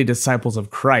the early disciples of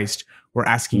Christ were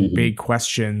asking big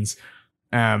questions.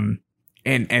 And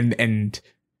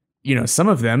some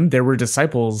of them, there were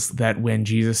disciples that when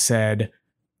Jesus said,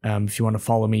 if you want to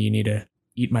follow me, you need to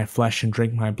eat my flesh and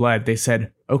drink my blood. They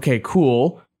said, okay,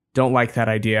 cool. Don't like that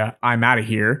idea. I'm out of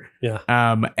here. Yeah.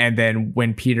 And then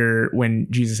when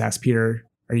Jesus asked Peter,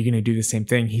 are you going to do the same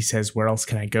thing? He says, where else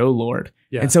can I go, Lord?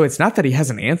 Yeah. And so it's not that he has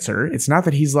an answer. It's not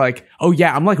that he's like, oh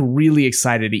yeah, I'm like really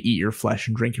excited to eat your flesh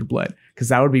and drink your blood, because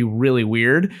that would be really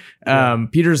weird. Yeah.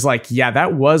 Peter's like, yeah,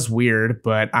 that was weird,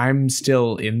 but I'm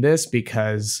still in this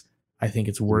because I think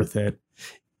it's worth it.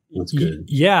 That's good.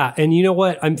 Yeah. And you know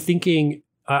what? I'm thinking,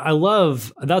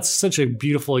 that's such a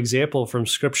beautiful example from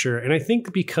scripture. And I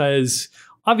think because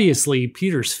obviously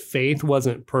Peter's faith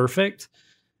wasn't perfect,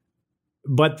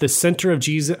 but the center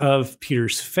of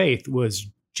Peter's faith was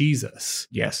Jesus.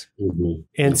 Yes. Mm-hmm.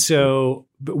 And so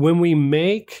when we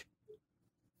make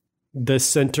the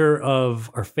center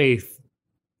of our faith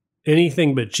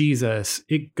anything but Jesus,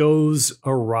 it goes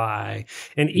awry.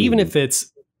 And even if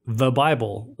it's the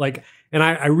Bible, and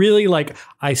I really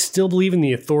I still believe in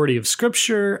the authority of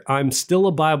Scripture. I'm still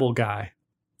a Bible guy.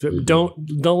 Don't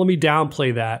let me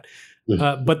downplay that.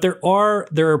 But there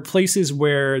are places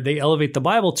where they elevate the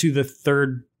Bible to the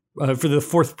third, for the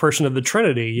fourth person of the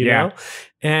Trinity. You know,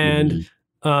 and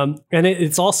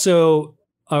it's also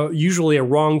usually a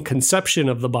wrong conception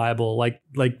of the Bible, like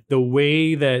the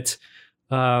way that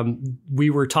we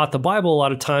were taught the Bible. A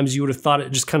lot of times, you would have thought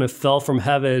it just kind of fell from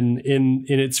heaven in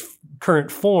its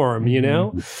current form,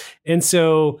 and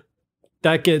so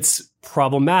that gets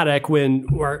problematic when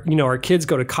our kids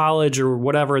go to college or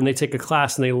whatever, and they take a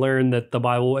class and they learn that the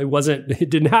Bible it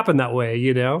didn't happen that way,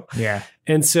 Yeah.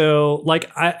 And so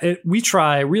we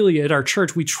try really at our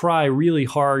church, we try really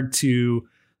hard to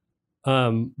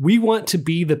we want to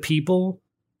be the people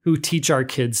who teach our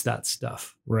kids that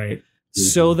stuff, right?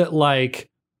 So that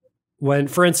when,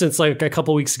 for instance, a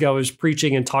couple of weeks ago, I was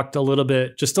preaching and talked a little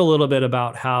bit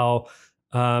about how,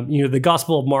 the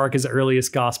Gospel of Mark is the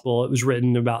earliest gospel. It was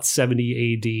written about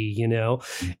 70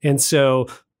 AD, and so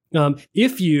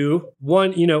if you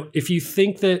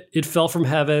think that it fell from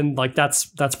heaven,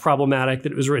 that's problematic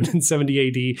that it was written in 70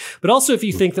 AD. But also if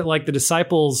you think that the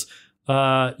disciples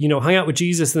hung out with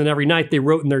Jesus, and then every night they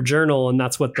wrote in their journal, and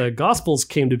that's what the Gospels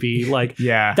came to be. Like,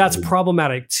 that's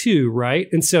problematic too, right?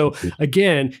 And so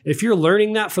again, if you're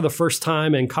learning that for the first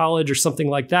time in college or something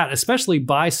like that, especially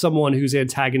by someone who's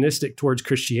antagonistic towards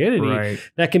Christianity,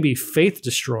 that can be faith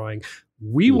destroying.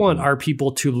 We want our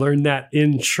people to learn that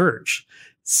in church.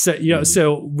 So,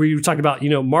 so we talked about,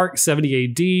 Mark 70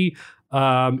 AD.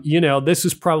 This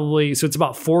was probably, so it's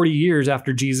about 40 years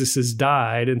after Jesus has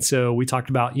died. And so we talked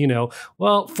about,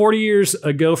 40 years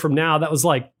ago from now, that was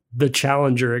like the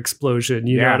Challenger explosion.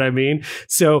 You know what I mean?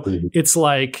 So it's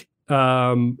like, there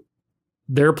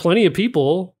are plenty of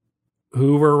people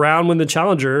who were around when the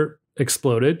Challenger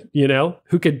exploded,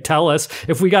 who could tell us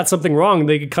if we got something wrong.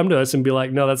 They could come to us and be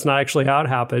like, no, that's not actually how it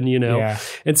happened,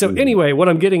 And so anyway, what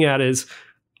I'm getting at is,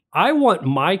 I want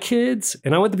my kids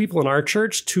and I want the people in our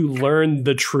church to learn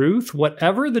the truth,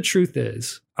 whatever the truth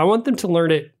is. I want them to learn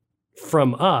it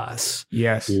from us.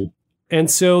 Yes.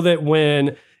 And so that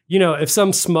when, if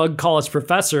some smug college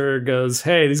professor goes,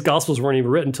 hey, these gospels weren't even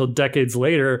written until decades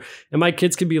later, and my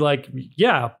kids can be like,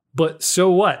 yeah, but so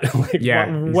what?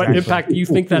 What impact do you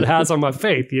think that has on my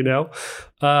faith?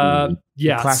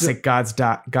 Classic God's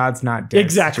not dead.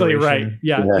 Exactly situation.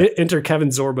 Right. Enter Kevin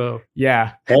Sorbo.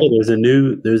 Yeah. Hey, there's a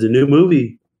new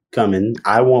movie coming.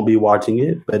 I won't be watching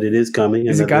it, but it is coming.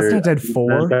 Is it God's Not Dead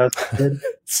 4?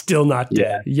 Still not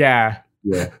dead. Yeah.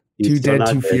 Too Dead,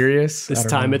 Too Furious. This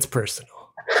time it's personal.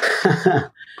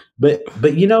 But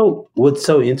what's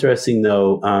so interesting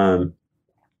though,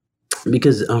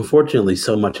 because unfortunately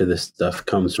so much of this stuff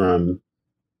comes from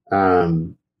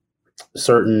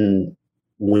certain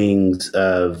wings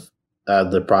of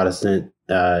the Protestant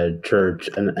church,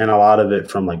 and a lot of it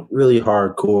from like really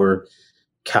hardcore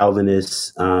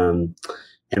Calvinists and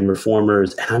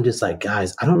reformers. And I'm just like,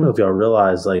 guys, I don't know if y'all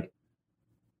realize like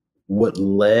what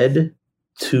led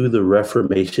to the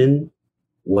Reformation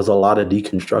was a lot of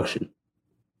deconstruction.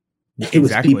 It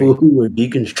was people who were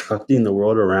deconstructing the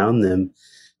world around them,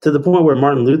 to the point where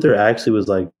Martin Luther actually was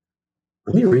like,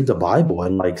 let me read the Bible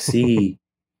and like see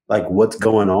like what's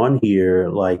going on here,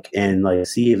 like, and like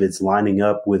see if it's lining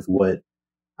up with what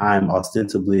I'm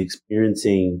ostensibly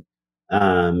experiencing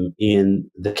in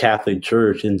the Catholic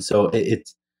Church. And so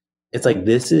it's like,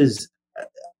 this is,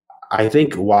 I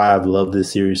think, why I've loved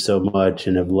this series so much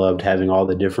and have loved having all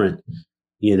the different,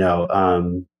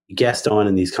 guests on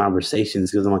in these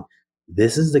conversations, because I'm like,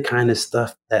 this is the kind of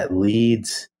stuff that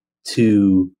leads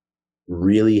to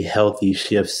really healthy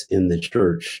shifts in the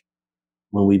church.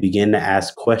 When we begin to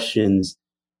ask questions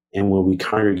and when we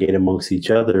congregate amongst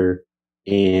each other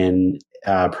and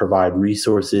provide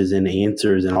resources and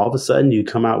answers, and all of a sudden you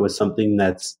come out with something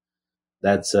that's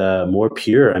more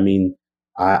pure. I mean,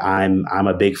 I'm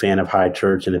a big fan of high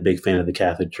church and a big fan of the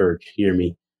Catholic Church. Hear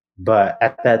me. But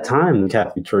at that time, the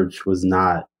Catholic Church was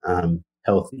not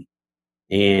healthy.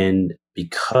 And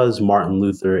because Martin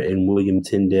Luther and William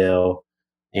Tyndale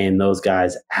and those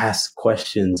guys asked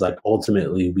questions, like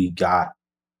ultimately we got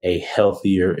a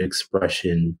healthier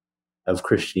expression of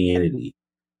Christianity.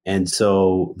 And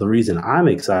so the reason I'm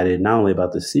excited, not only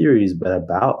about the series, but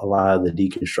about a lot of the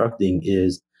deconstructing,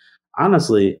 is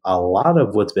honestly, a lot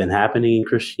of what's been happening in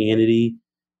Christianity,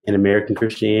 in American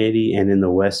Christianity, and in the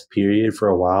West period for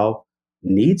a while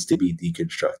needs to be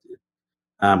deconstructed.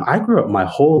 I grew up my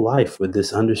whole life with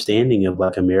this understanding of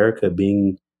like America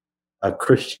being a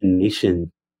Christian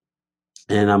nation.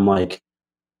 And I'm like,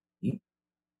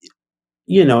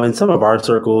 in some of our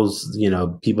circles,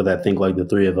 people that think like the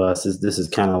three of us, this is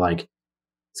kind of like,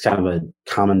 it's kind of a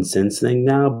common sense thing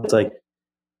now. But it's like,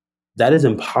 that is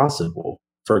impossible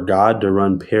for God to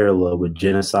run parallel with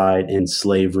genocide and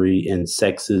slavery and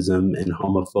sexism and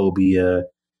homophobia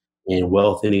and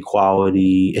wealth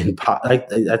inequality. And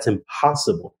that's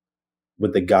impossible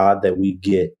with the God that we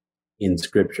get in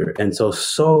Scripture. And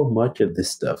so much of this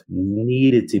stuff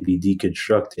needed to be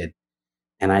deconstructed.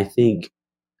 And I think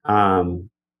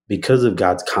because of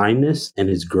God's kindness and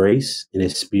his grace and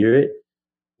his spirit,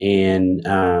 and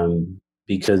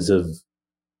because of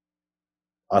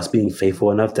us being faithful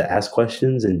enough to ask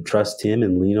questions and trust him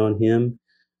and lean on him,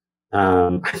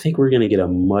 I think we're going to get a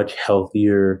much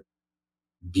healthier,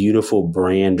 beautiful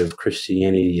brand of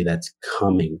Christianity that's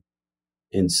coming.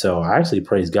 And so I actually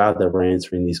praise God that we're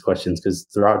answering these questions, because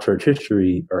throughout church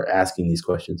history, or asking these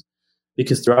questions,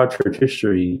 because throughout church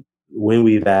history, when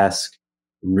we've asked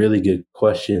really good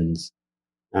questions,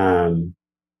 for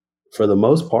the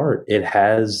most part, it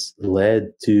has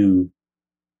led to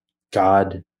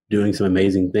God doing some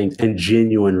amazing things and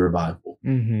genuine revival.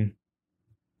 Mm-hmm.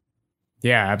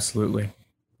 Yeah, absolutely.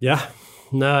 Yeah,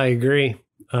 no, I agree.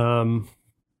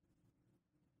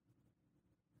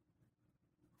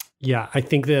 Yeah, I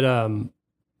think that I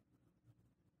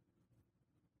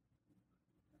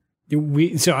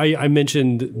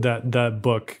mentioned that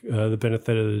book, The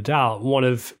Benefit of the Doubt. One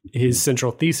of his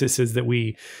central thesis is that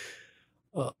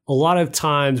a lot of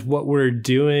times what we're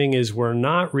doing is we're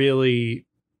not really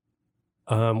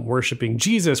worshiping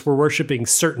Jesus, we're worshiping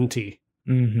certainty.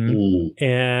 Mm-hmm.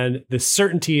 And the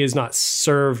certainty has not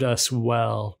served us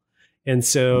well. And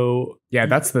so, yeah,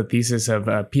 that's the thesis of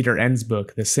Peter Enns'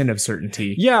 book, The Sin of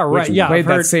Certainty. Yeah, right. Which played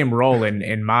that same role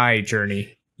in my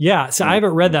journey. Yeah, so I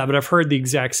haven't read that, but I've heard the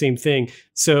exact same thing.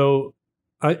 So,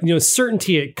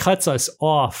 certainty, it cuts us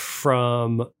off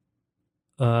from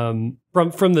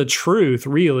the truth,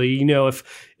 really.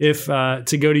 If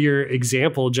to go to your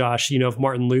example, Josh, if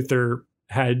Martin Luther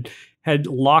had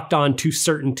locked on to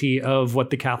certainty of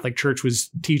what the Catholic Church was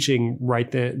teaching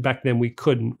back then, we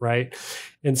couldn't, right?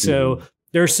 And so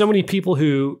there are so many people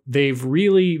who they've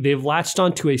latched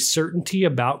onto a certainty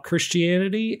about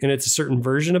Christianity, and it's a certain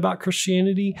version about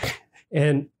Christianity,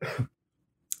 and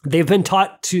they've been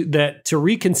taught to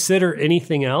reconsider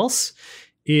anything else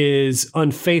is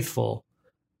unfaithful.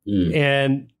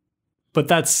 But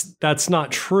that's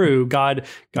not true. God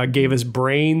gave us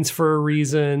brains for a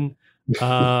reason.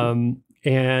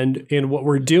 And what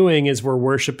we're doing is we're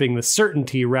worshiping the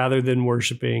certainty rather than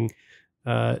worshiping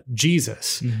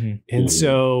Jesus. Mm-hmm. And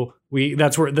so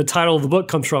that's where the title of the book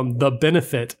comes from, The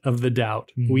Benefit of the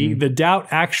Doubt. Mm-hmm. The doubt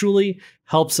actually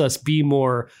helps us be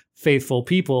more faithful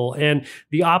people. And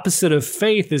the opposite of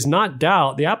faith is not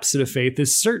doubt. The opposite of faith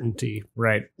is certainty.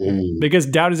 Right. Because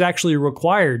doubt is actually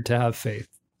required to have faith.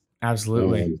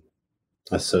 Absolutely.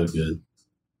 That's so good.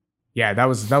 Yeah, that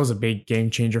was a big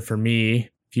game changer for me a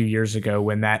few years ago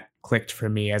when that clicked for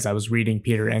me as I was reading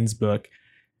Peter Enns' book.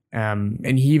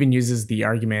 And he even uses the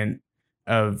argument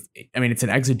it's an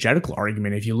exegetical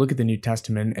argument. If you look at the New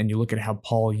Testament and you look at how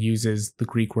Paul uses the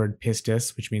Greek word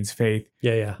pistis, which means faith.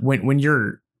 Yeah. When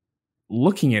you're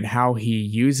looking at how he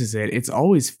uses it, it's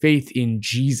always faith in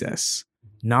Jesus,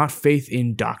 not faith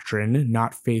in doctrine,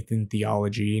 not faith in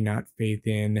theology, not faith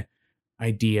in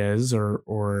ideas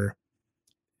or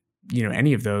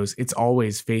any of those. It's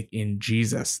always faith in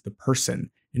Jesus, the person.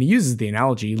 And he uses the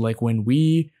analogy like when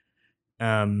we,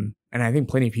 and I think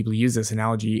plenty of people use this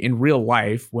analogy in real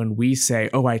life, when we say,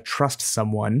 oh, I trust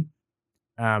someone,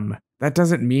 that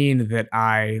doesn't mean that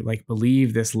I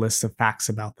believe this list of facts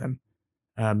about them.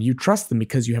 You trust them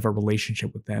because you have a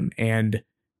relationship with them, and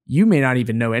you may not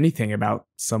even know anything about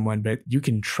someone, but you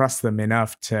can trust them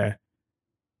enough to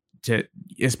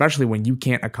especially when you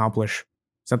can't accomplish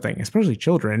something, especially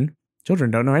children. Children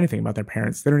don't know anything about their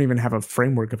parents. They don't even have a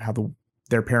framework of how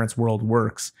their parents' world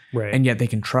works. Right. And yet they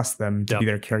can trust them to be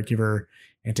their caregiver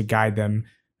and to guide them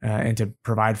and to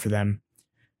provide for them.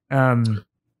 Real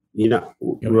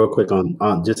quick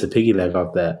on just to piggyback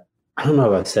off that, I don't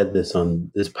know if I've said this on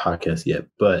this podcast yet,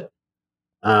 but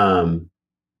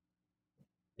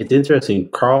it's interesting.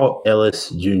 Carl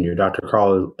Ellis Jr., Dr.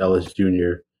 Carl Ellis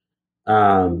Jr.,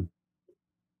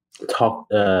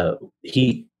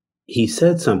 he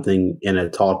said something in a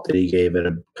talk that he gave at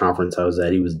a conference I was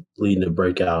at. He was leading a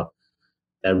breakout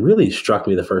that really struck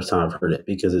me the first time I've heard it,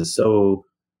 because it's so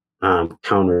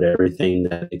counter to everything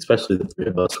that especially the three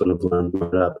of us would have learned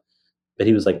growing up. But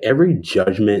he was like, every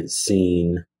judgment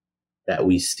scene that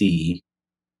we see,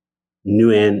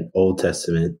 New and Old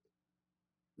Testament,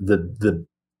 the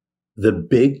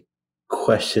big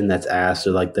question that's asked,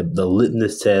 or the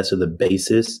litmus test or the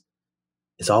basis,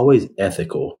 it's always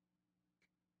ethical.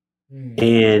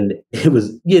 And it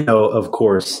was, of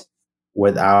course,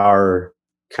 with our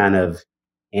kind of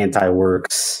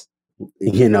anti-works,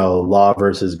 law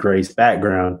versus grace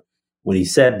background, when he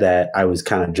said that, I was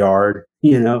kind of jarred,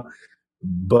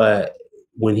 but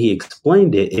when he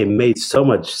explained it, it made so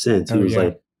much sense. He was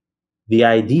like, the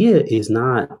idea is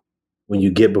not when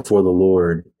you get before the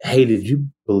Lord, hey, did you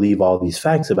believe all these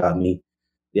facts about me?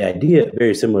 The idea,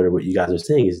 very similar to what you guys are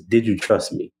saying, is, did you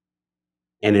trust me?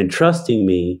 And in trusting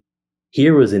me,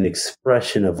 here was an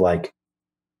expression of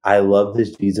I love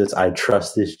this Jesus, I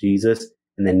trust this Jesus.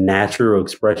 And the natural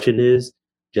expression is,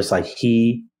 just like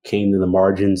he came to the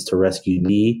margins to rescue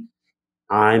me,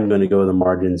 I'm going to go to the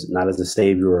margins, not as a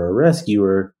savior or a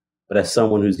rescuer, but as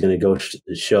someone who's going to go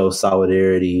show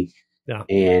solidarity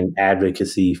and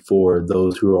advocacy for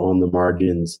those who are on the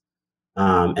margins.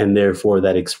 And therefore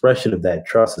that expression of that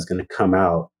trust is going to come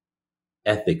out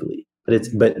ethically.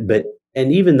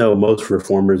 And even though most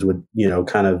reformers would,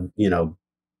 kind of,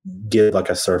 give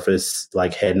a surface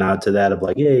head nod to that of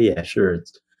yeah, sure,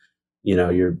 it's,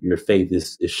 your faith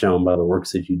is shown by the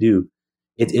works that you do.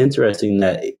 It's interesting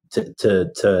that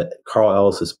to Carl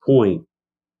Ellis's point,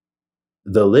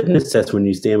 the litmus test when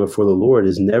you stand before the Lord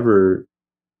is never,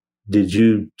 did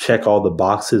you check all the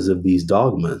boxes of these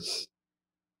dogmas?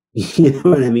 You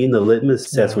know what I mean? The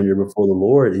litmus test when you're before the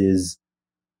Lord is,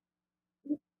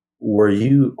 were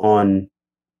you on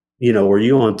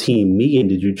team me, and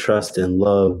did you trust and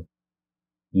love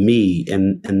me?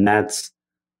 And that's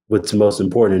what's most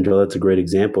important. And Joel, that's a great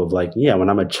example of like, yeah, when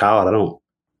I'm a child, I don't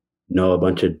know a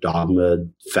bunch of dogma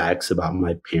facts about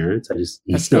my parents. I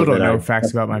still don't know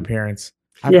facts about my parents.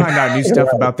 I find out new stuff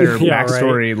about their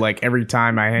backstory like every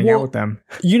time I hang out with them.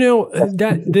 You know,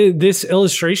 this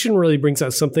illustration really brings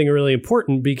out something really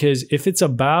important, because if it's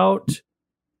about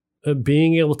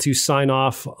being able to sign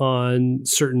off on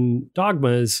certain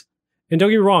dogmas, and don't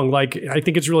get me wrong, like I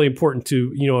think it's really important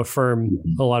to, affirm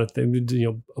a lot of things,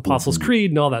 Apostles'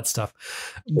 Creed and all that stuff.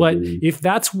 But if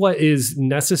that's what is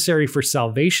necessary for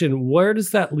salvation, where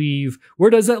does that leave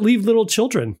little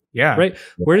children? Yeah. Right.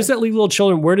 Where does that leave little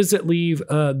children? Where does it leave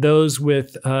those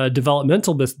with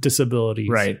developmental disabilities?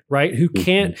 Right. Who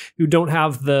don't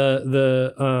have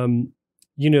the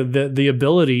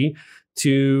ability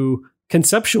to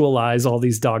conceptualize all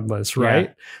these dogmas, right?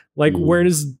 Yeah. Like where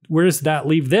does that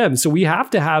leave them? So we have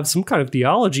to have some kind of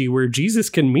theology where Jesus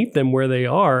can meet them where they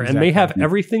are, and they have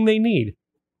everything they need.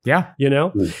 Yeah.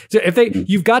 So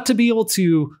you've got to be able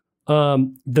to,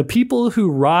 the people who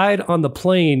ride on the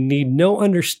plane need no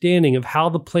understanding of how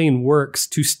the plane works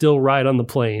to still ride on the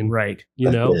plane. Right.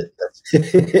 That's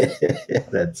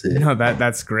it. No,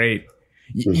 that's great.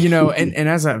 And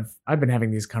as I've been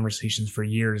having these conversations for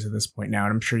years at this point now,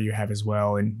 and I'm sure you have as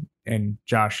well, and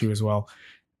Josh, you as well.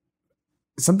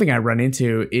 Something I run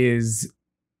into is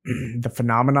the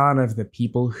phenomenon of the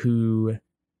people who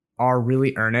are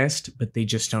really earnest, but they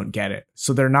just don't get it.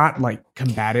 So they're not like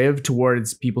combative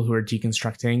towards people who are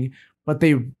deconstructing, but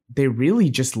they really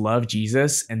just love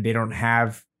Jesus, and they don't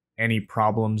have any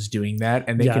problems doing that,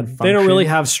 and they can function. They don't really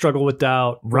have struggle with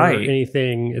doubt or right.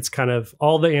 anything. It's kind of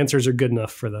all the answers are good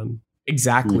enough for them.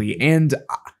 Exactly. And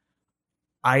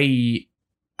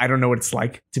I don't know what it's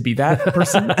like to be that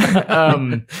person.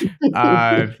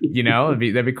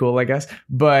 That'd be cool, I guess.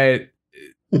 But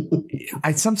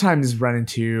I sometimes run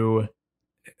into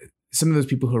some of those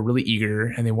people who are really eager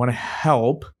and they want to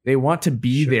help. They want to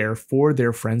be there for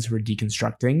their friends who are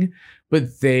deconstructing,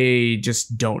 but they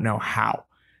just don't know how.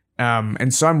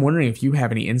 And so I'm wondering if you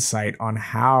have any insight on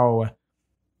how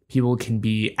people can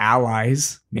be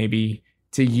allies, maybe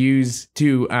to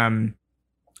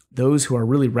those who are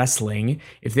really wrestling,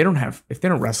 if they don't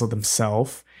wrestle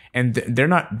themselves, and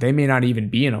they may not even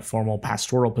be in a formal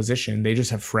pastoral position. They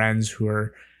just have friends who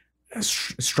are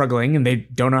struggling and they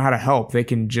don't know how to help. They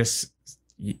can just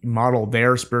model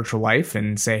their spiritual life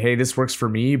and say, hey, this works for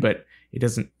me, but it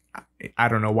doesn't, I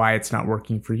don't know why it's not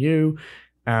working for you.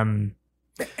 And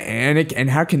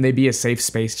how can they be a safe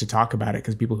space to talk about it?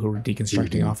 Because people who are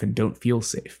deconstructing often don't feel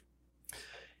safe.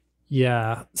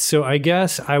 Yeah. So I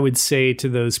guess I would say to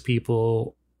those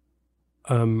people,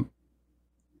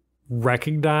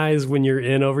 recognize when you're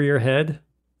in over your head.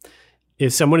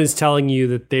 If someone is telling you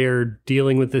that they're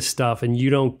dealing with this stuff and you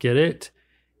don't get it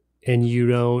and you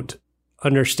don't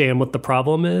understand what the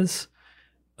problem is,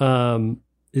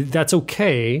 that's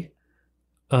okay.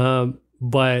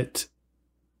 But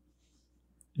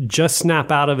just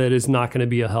snap out of it is not going to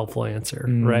be a helpful answer,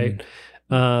 right?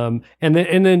 And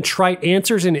then try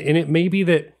answers, and it may be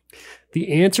that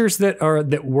the answers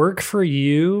that work for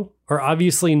you are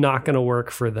obviously not going to work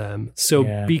for them.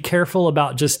 So be careful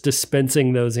about just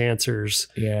dispensing those answers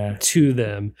to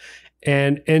them.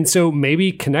 And so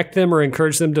maybe connect them or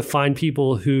encourage them to find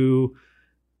people who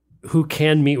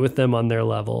can meet with them on their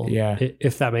level,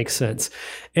 if that makes sense.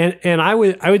 And I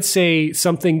would say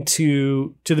something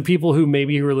to the people who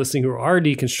are listening who are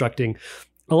deconstructing.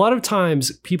 A lot of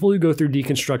times people who go through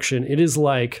deconstruction, it is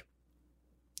like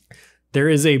there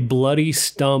is a bloody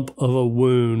stump of a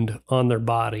wound on their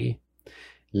body.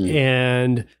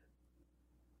 And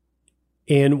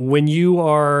when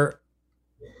you're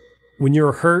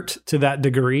hurt to that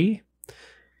degree,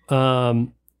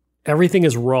 everything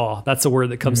is raw. That's the word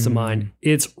that comes to mind.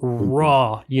 It's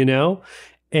raw,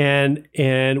 And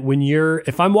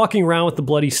if I'm walking around with the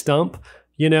bloody stump,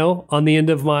 on the end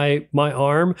of my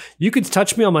arm, you could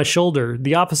touch me on my shoulder,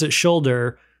 the opposite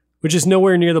shoulder, which is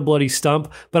nowhere near the bloody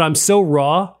stump, but I'm so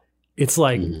raw. It's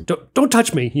like, don't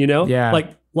touch me,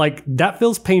 like that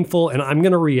feels painful and I'm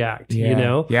going to react,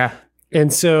 Yeah.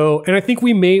 And so, and I think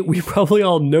we probably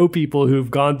all know people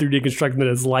who've gone through deconstruction that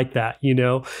is like that,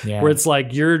 where it's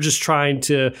like, you're just trying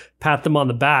to pat them on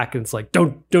the back and it's like,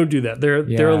 don't do that.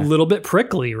 They're a little bit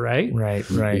prickly, right?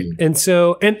 Right. And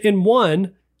so, and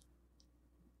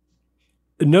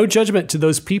no judgment to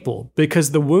those people,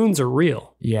 because the wounds are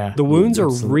real. Yeah. The wounds are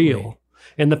absolutely real.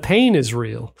 And the pain is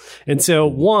real. And so,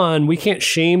 one, we can't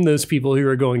shame those people who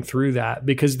are going through that,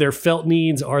 because their felt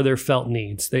needs are their felt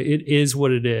needs. It is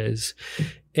what it is.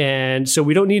 And so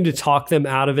we don't need to talk them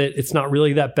out of it. It's not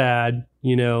really that bad.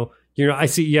 I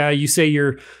see, you say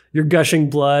you're gushing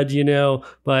blood,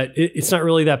 but it's not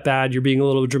really that bad. You're being a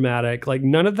little dramatic. Like,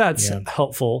 none of that's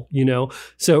helpful,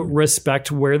 So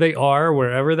respect where they are,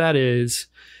 wherever that is.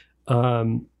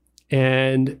 And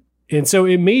so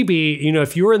it may be,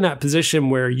 if you're in that position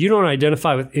where you don't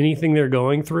identify with anything they're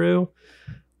going through,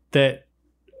 that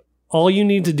all you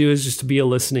need to do is just to be a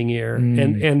listening ear.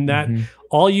 And that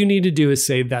all you need to do is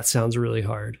say, that sounds really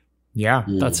hard. Yeah.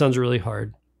 That sounds really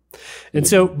hard. And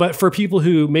so, but for people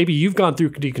who maybe you've gone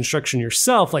through deconstruction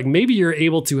yourself, like maybe you're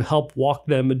able to help walk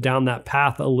them down that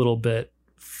path a little bit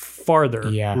farther,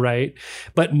 right?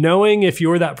 But knowing if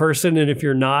you're that person and if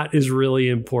you're not is really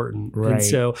important. Right. And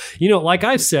so, like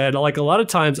I've said, like a lot of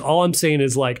times, all I'm saying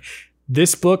is like,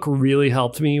 this book really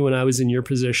helped me when I was in your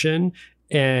position,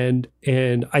 and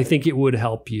I think it would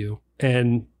help you.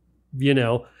 And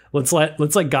let's let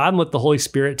God and let the Holy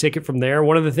Spirit take it from there.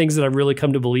 One of the things that I've really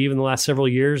come to believe in the last several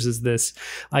years is this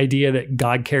idea that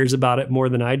God cares about it more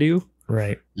than I do.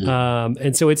 Right.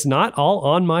 And so it's not all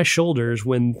on my shoulders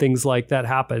when things like that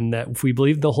happen, that if we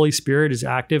believe the Holy Spirit is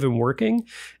active and working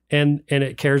and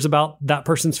it cares about that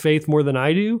person's faith more than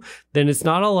I do, then it's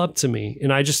not all up to me.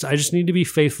 And I just need to be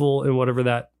faithful in whatever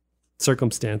that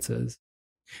circumstance is.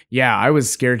 Yeah. I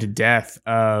was scared to death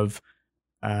of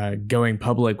going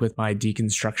public with my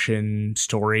deconstruction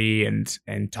story and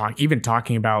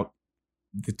talking about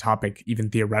the topic, even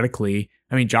theoretically.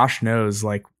 I mean, Josh knows,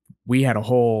 like, we had a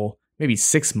whole maybe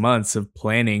 6 months of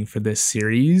planning for this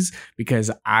series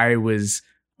because I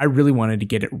really wanted to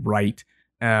get it right.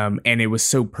 And it was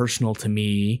so personal to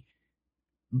me.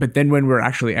 But then when we're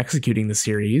actually executing the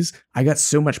series, I got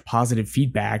so much positive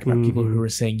feedback about people who were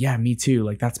saying, yeah, me too.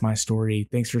 Like, that's my story.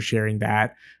 Thanks for sharing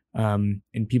that. And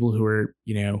people who were,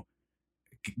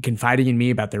 confiding in me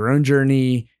about their own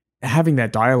journey, having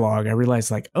that dialogue, I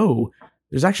realized, like, oh,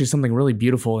 there's actually something really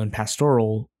beautiful and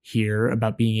pastoral here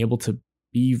about being able to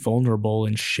be vulnerable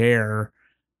and share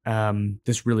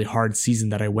this really hard season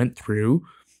that I went through.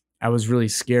 I was really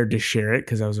scared to share it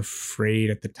because I was afraid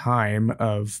at the time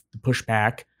of the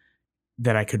pushback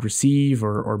that I could receive,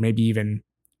 or maybe even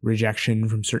rejection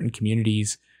from certain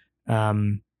communities.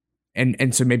 And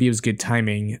so maybe it was good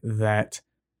timing that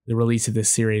the release of this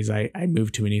series, I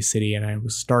moved to a new city and I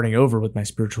was starting over with my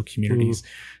spiritual communities.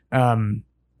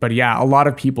 But yeah, a lot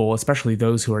of people, especially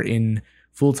those who are in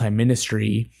full-time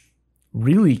ministry,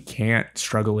 really can't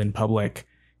struggle in public.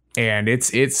 And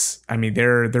I mean,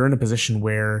 they're in a position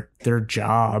where their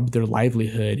job, their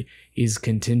livelihood is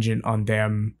contingent on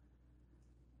them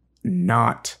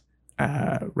not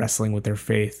wrestling with their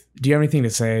faith. Do you have anything to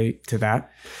say to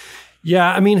that?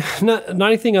 Yeah, I mean, not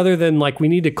anything other than, like, we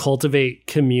need to cultivate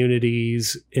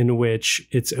communities in which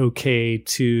it's okay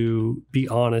to be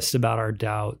honest about our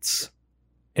doubts.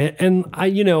 And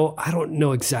I don't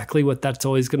know exactly what that's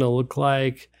always going to look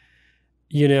like.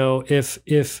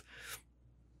 If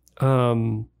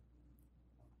I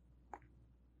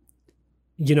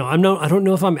don't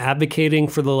know if I'm advocating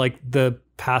for the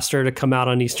pastor to come out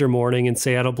on Easter morning and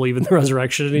say, I don't believe in the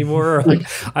resurrection anymore. Or like,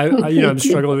 I'm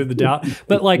struggling with the doubt,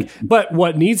 but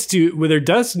what there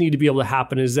does need to be able to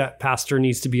happen is that pastor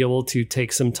needs to be able to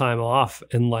take some time off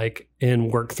and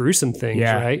work through some things,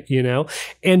 right?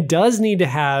 And does need to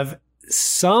have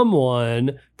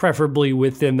someone, preferably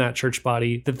within that church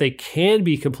body, that they can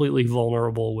be completely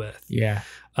vulnerable with. Yeah.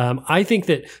 I think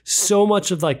that so much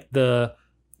of the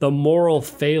moral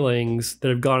failings that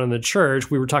have gone in the church,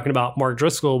 we were talking about Mark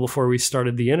Driscoll before we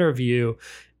started the interview.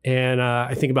 And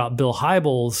I think about Bill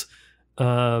Hybels.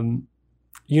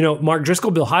 Mark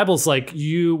Driscoll, Bill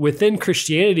Hybels, within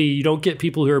Christianity, you don't get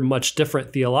people who are much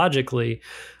different theologically.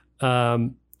 But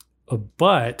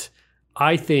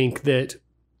I think that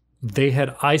they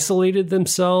had isolated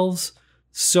themselves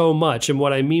so much. And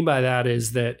what I mean by that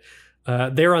is that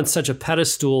they're on such a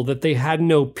pedestal that they had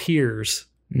no peers,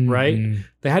 right?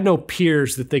 They had no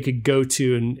peers that they could go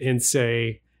to and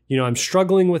say, I'm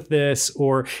struggling with this.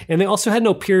 And they also had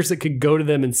no peers that could go to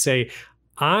them and say,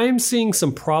 I'm seeing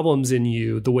some problems in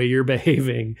you, the way you're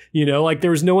behaving.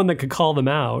 There was no one that could call them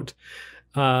out.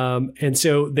 And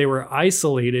so they were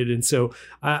isolated. And so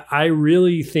I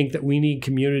really think that we need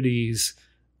communities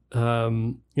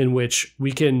in which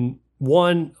we can,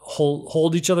 one,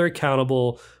 hold each other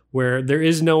accountable, where there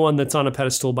is no one that's on a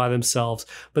pedestal by themselves,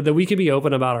 but that we can be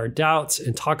open about our doubts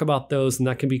and talk about those. And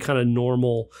that can be kind of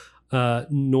normal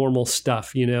normal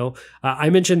stuff. I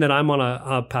mentioned that I'm on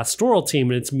a pastoral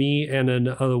team, and it's me and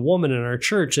another woman in our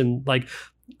church, and like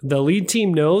the lead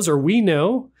team knows, or we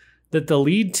know that the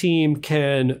lead team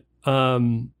can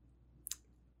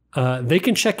they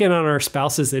can check in on our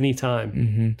spouses anytime.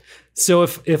 Mm-hmm. So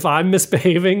if I'm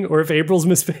misbehaving or if April's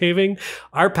misbehaving,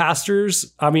 our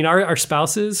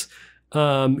spouses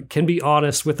can be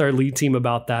honest with our lead team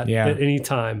about that at any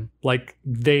time. Like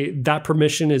that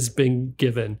permission has been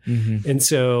given. Mm-hmm. And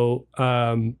so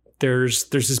there's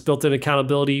this built-in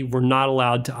accountability. We're not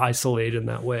allowed to isolate in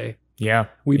that way. Yeah.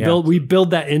 We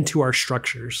build that into our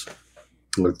structures.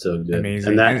 That's so good.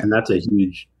 Amazing. And that's a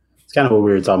huge, it's kind of what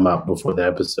we were talking about before the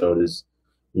episode is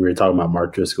we were talking about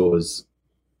Mark Driscoll is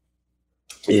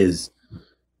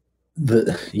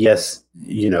the, yes,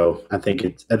 I think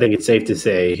it's safe to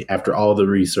say after all the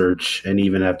research and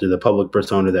even after the public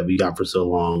persona that we got for so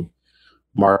long,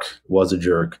 Mark was a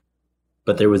jerk,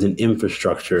 but there was an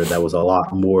infrastructure that was a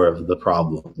lot more of the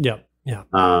problem. Yeah. Yeah.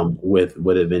 With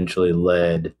what eventually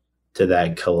led to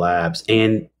that collapse.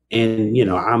 And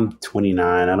I'm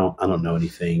 29. I don't know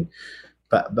anything,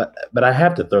 but I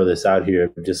have to throw this out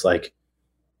here. Just like,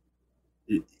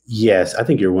 yes, I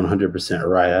think you're 100%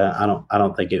 right. I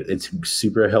don't think it's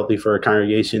super healthy for a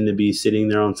congregation to be sitting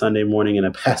there on Sunday morning and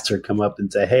a pastor come up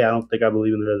and say, "Hey, I don't think I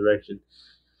believe in the resurrection."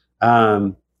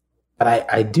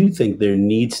 But I do think there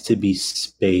needs to be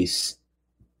space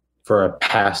for a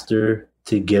pastor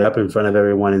to get up in front of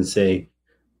everyone and say,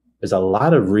 "There's a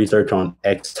lot of research on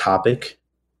X topic,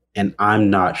 and I'm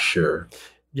not sure."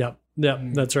 Yep,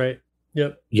 that's right.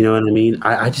 Yep. You know what I mean?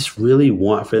 I just really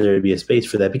want for there to be a space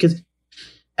for that, because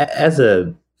as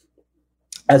a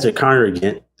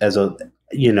congregant,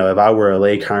 if I were a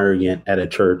lay congregant at a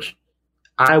church,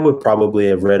 I would probably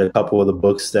have read a couple of the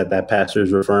books that pastor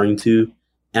is referring to,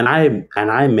 and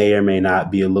I may or may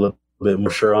not be a little bit more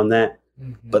sure on that.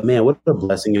 Mm-hmm. But man, what a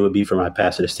blessing it would be for my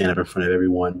pastor to stand up in front of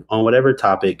everyone on whatever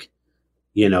topic,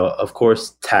 of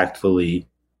course, tactfully,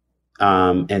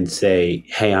 and say,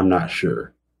 "Hey, I'm not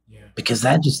sure." Because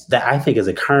that I think as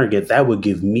a congregant, that would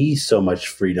give me so much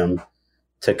freedom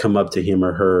to come up to him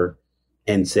or her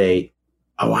and say,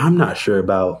 "Oh, I'm not sure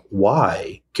about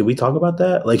Y. Can we talk about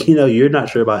that? Like, you're not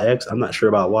sure about X. I'm not sure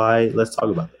about Y. Let's talk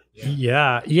about that."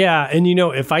 Yeah. And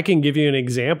if I can give you an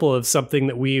example of something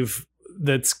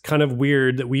that's kind of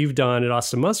weird that we've done at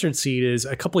Austin Mustard Seed is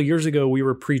a couple of years ago, we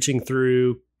were preaching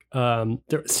through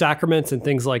sacraments and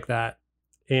things like that.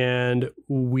 And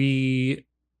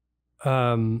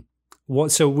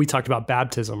so we talked about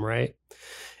baptism, right?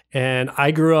 And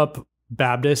I grew up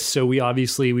Baptist, so we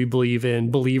believe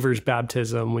in believers'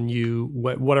 baptism. When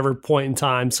whatever point in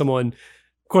time someone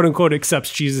quote unquote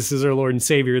accepts Jesus as their Lord and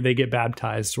Savior, they get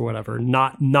baptized or whatever.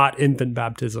 Not infant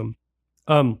baptism.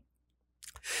 I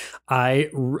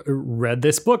read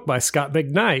this book by Scott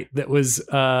McKnight that was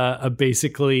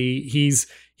basically he's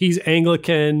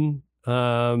Anglican,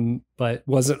 but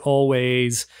wasn't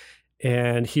always.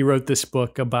 And he wrote this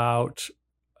book about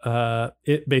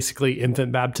basically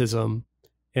infant baptism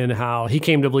and how he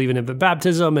came to believe in infant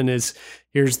baptism, and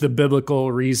here's the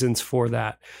biblical reasons for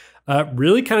that.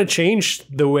 Really kind of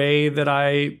changed the way that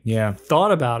I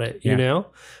thought about it, and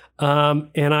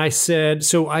I said,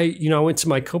 so I went to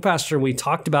my co-pastor and we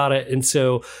talked about it. And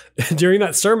so during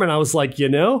that sermon, I was like,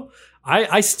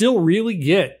 I still really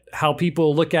get how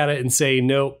people look at it and say,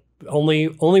 no, only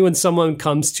when someone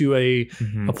comes to a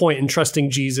point in trusting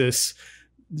Jesus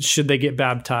should they get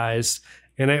baptized.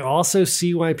 And I also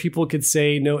see why people could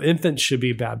say no, infants should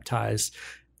be baptized.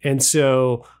 And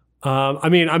so,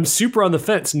 I'm super on the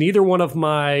fence.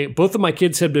 Both of my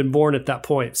kids had been born at that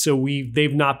point, so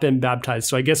they've not been baptized.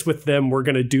 So I guess with them, we're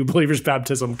going to do believers'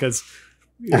 baptism because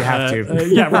you have to.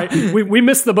 Yeah, right. We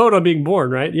missed the boat on being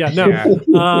born, right? Yeah, no.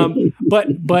 Yeah.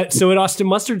 But so at Austin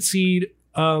Mustard Seed,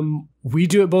 we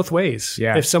do it both ways.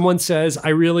 Yeah. If someone says, "I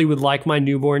really would like my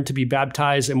newborn to be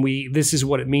baptized," and this is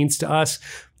what it means to us,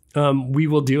 we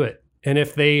will do it. And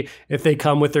if they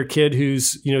come with their kid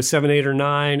who's 7, 8, or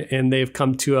 9, and they've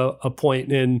come to a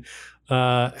point in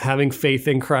having faith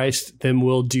in Christ, then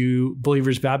we'll do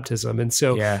believers' baptism. And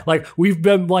so we've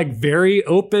been very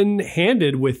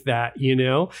open-handed with that,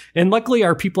 and luckily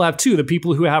our people have too. The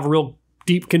people who have real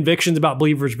deep convictions about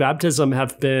believers' baptism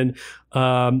have been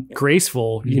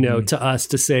graceful, to us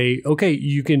to say, okay,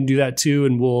 you can do that too,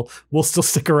 and we'll still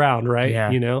stick around, right?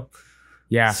 Yeah.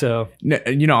 Yeah. So,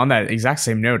 on that exact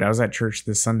same note, I was at church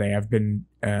this Sunday. I've been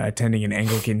attending an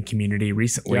Anglican community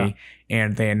recently,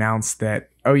 and they announced that,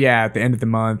 at the end of the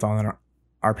month on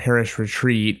our parish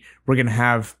retreat, we're going to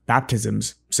have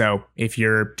baptisms. So if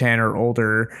you're 10 or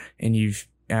older and you've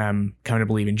come to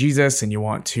believe in Jesus and you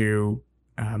want to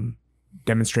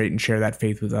demonstrate and share that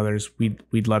faith with others,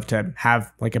 we'd love to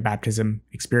have like a baptism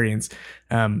experience.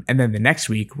 And then the next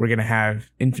week we're going to have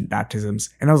infant baptisms.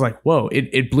 And I was like, whoa,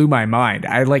 it blew my mind.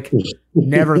 I like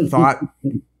never thought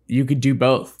you could do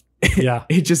both. Yeah.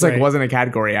 It just like wasn't a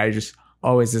category. I just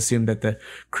always assumed that the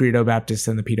Credo Baptists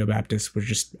and the Pedo Baptists were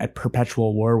just at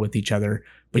perpetual war with each other,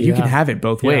 but you can have it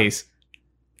both ways.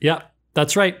 Yeah,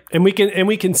 that's right. And we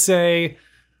can say,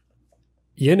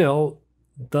 you know,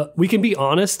 we can be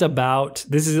honest about,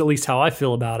 this is at least how I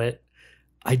feel about it.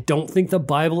 I don't think the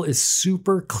Bible is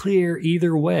super clear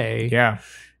either way. Yeah.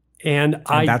 And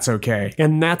that's okay.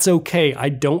 And that's okay. I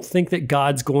don't think that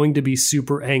God's going to be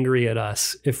super angry at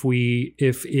us if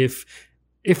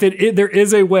there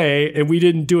is a way and we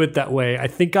didn't do it that way. I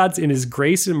think God's in his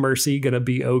grace and mercy going to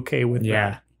be okay with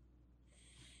that.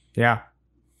 Yeah.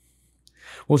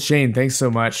 Well, Shane, thanks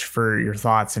so much for your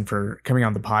thoughts and for coming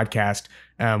on the podcast.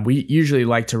 We usually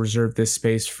like to reserve this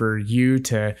space for you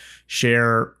to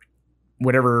share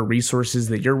whatever resources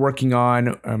that you're working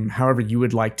on, however you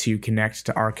would like to connect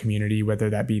to our community,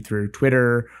 whether that be through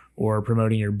Twitter or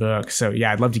promoting your book. So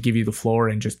yeah, I'd love to give you the floor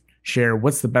and just share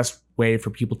what's the best way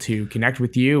for people to connect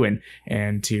with you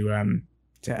and to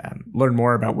learn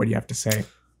more about what you have to say.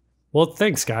 Well,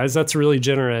 thanks, guys. That's really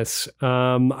generous.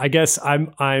 I guess I'm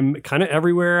kind of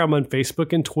everywhere. I'm on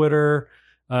Facebook and Twitter,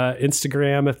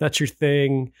 Instagram, if that's your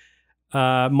thing.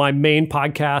 My main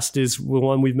podcast is the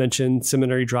one we've mentioned,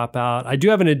 Seminary Dropout. I do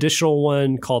have an additional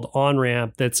one called On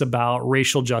Ramp that's about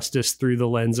racial justice through the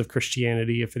lens of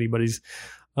Christianity, if anybody's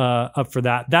up for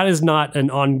that. That is not an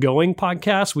ongoing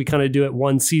podcast. We kind of do it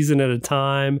one season at a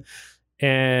time.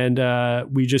 And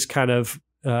we just kind of,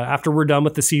 after we're done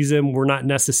with the season, we're not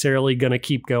necessarily going to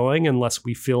keep going unless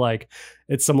we feel like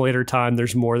at some later time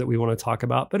there's more that we want to talk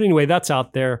about. But anyway, that's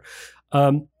out there.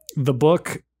 The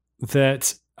book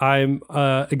that I'm,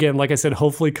 again, like I said,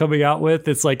 hopefully coming out with,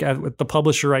 it's like with the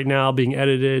publisher right now being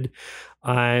edited.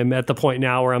 I'm at the point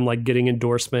now where I'm like getting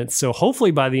endorsements. So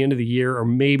hopefully by the end of the year or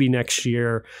maybe next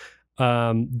year,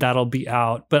 that'll be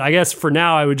out. But I guess for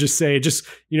now, I would just say,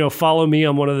 follow me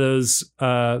on one of those,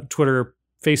 Twitter,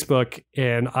 Facebook,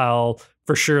 and I'll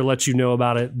for sure let you know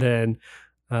about it then.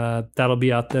 That'll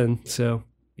be out then. So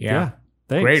yeah.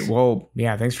 Thanks. Great. Well,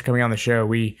 yeah, thanks for coming on the show.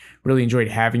 We really enjoyed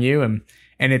having you. And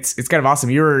it's kind of awesome.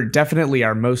 You're definitely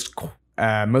our most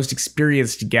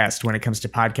experienced guest when it comes to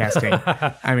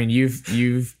podcasting. I mean,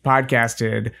 you've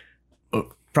podcasted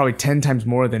probably 10 times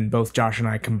more than both Josh and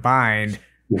I combined.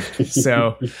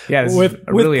 So yeah, with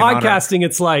podcasting,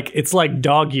 it's like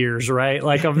dog years, right?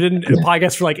 Like I've been in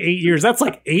podcast for like 8 years. That's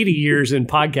like 80 years in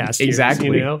podcasting. Exactly.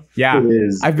 You know? Yeah.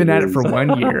 I've been at it for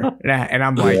 1 year and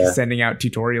I'm like sending out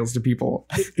tutorials to people.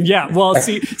 Yeah. Well,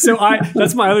 see, so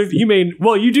that's my other,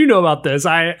 you do know about this.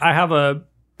 I have a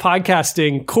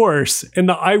podcasting course and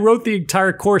I wrote the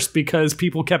entire course because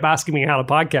people kept asking me how to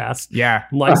podcast. Yeah.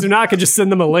 I'm like, so now I could just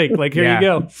send them a link. Like, here you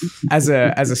go. As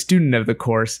a student of the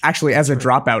course, actually as a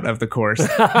dropout of the course,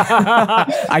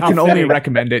 I can only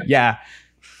recommend it. Yeah.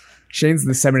 Shane's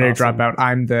the seminary dropout.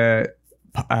 I'm the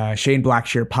Shane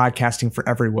Blackshear podcasting for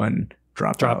everyone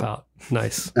dropout.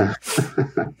 Nice.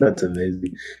 That's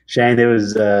amazing. Shane, it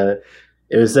was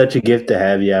such a gift to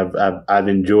have you. I've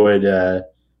enjoyed,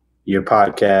 your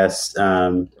podcast.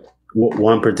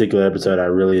 One particular episode I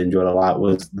really enjoyed a lot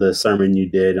was the sermon you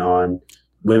did on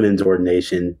women's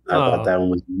ordination. I thought that one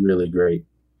was really great,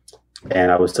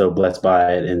 and I was so blessed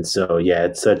by it. And so, yeah,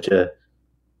 it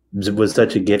was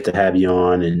such a gift to have you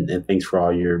on, and thanks for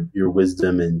all your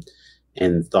wisdom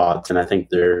and thoughts. And I think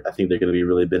they're going to be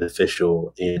really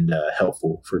beneficial and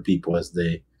helpful for people as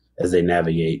they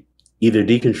navigate either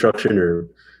deconstruction or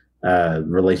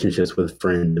relationships with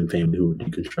friends and family who are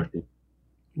deconstructing.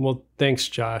 Well, thanks,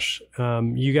 Josh.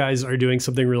 You guys are doing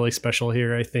something really special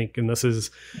here, I think, and this is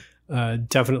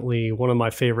definitely one of my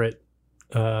favorite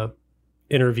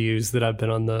interviews that I've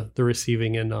been on the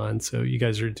receiving end on. So you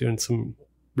guys are doing some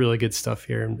really good stuff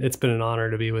here, and it's been an honor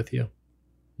to be with you.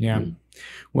 Yeah.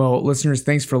 Well, listeners,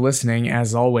 thanks for listening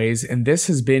as always. And this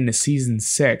has been season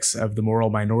 6 of the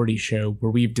Moral Minority Show,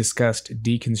 where we've discussed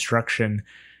deconstruction.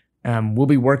 We'll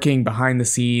be working behind the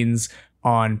scenes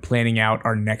on planning out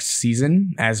our next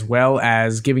season, as well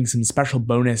as giving some special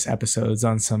bonus episodes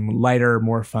on some lighter,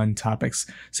 more fun topics.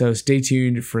 So stay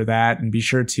tuned for that and be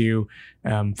sure to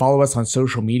follow us on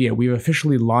social media. We've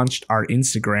officially launched our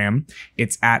Instagram.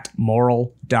 It's at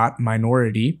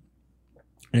moral.minority.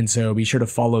 And so be sure to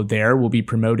follow there. We'll be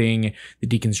promoting the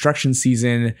deconstruction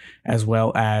season, as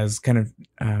well as kind of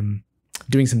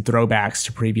doing some throwbacks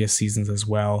to previous seasons as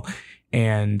well.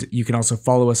 And you can also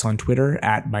follow us on Twitter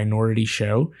at Minority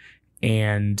Show.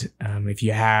 And if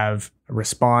you have a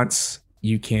response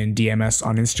you can DM us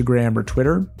on Instagram or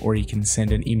Twitter, or you can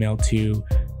send an email to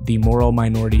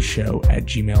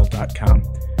themoralminorityshow@gmail.com.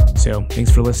 So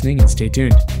thanks for listening and stay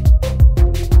tuned.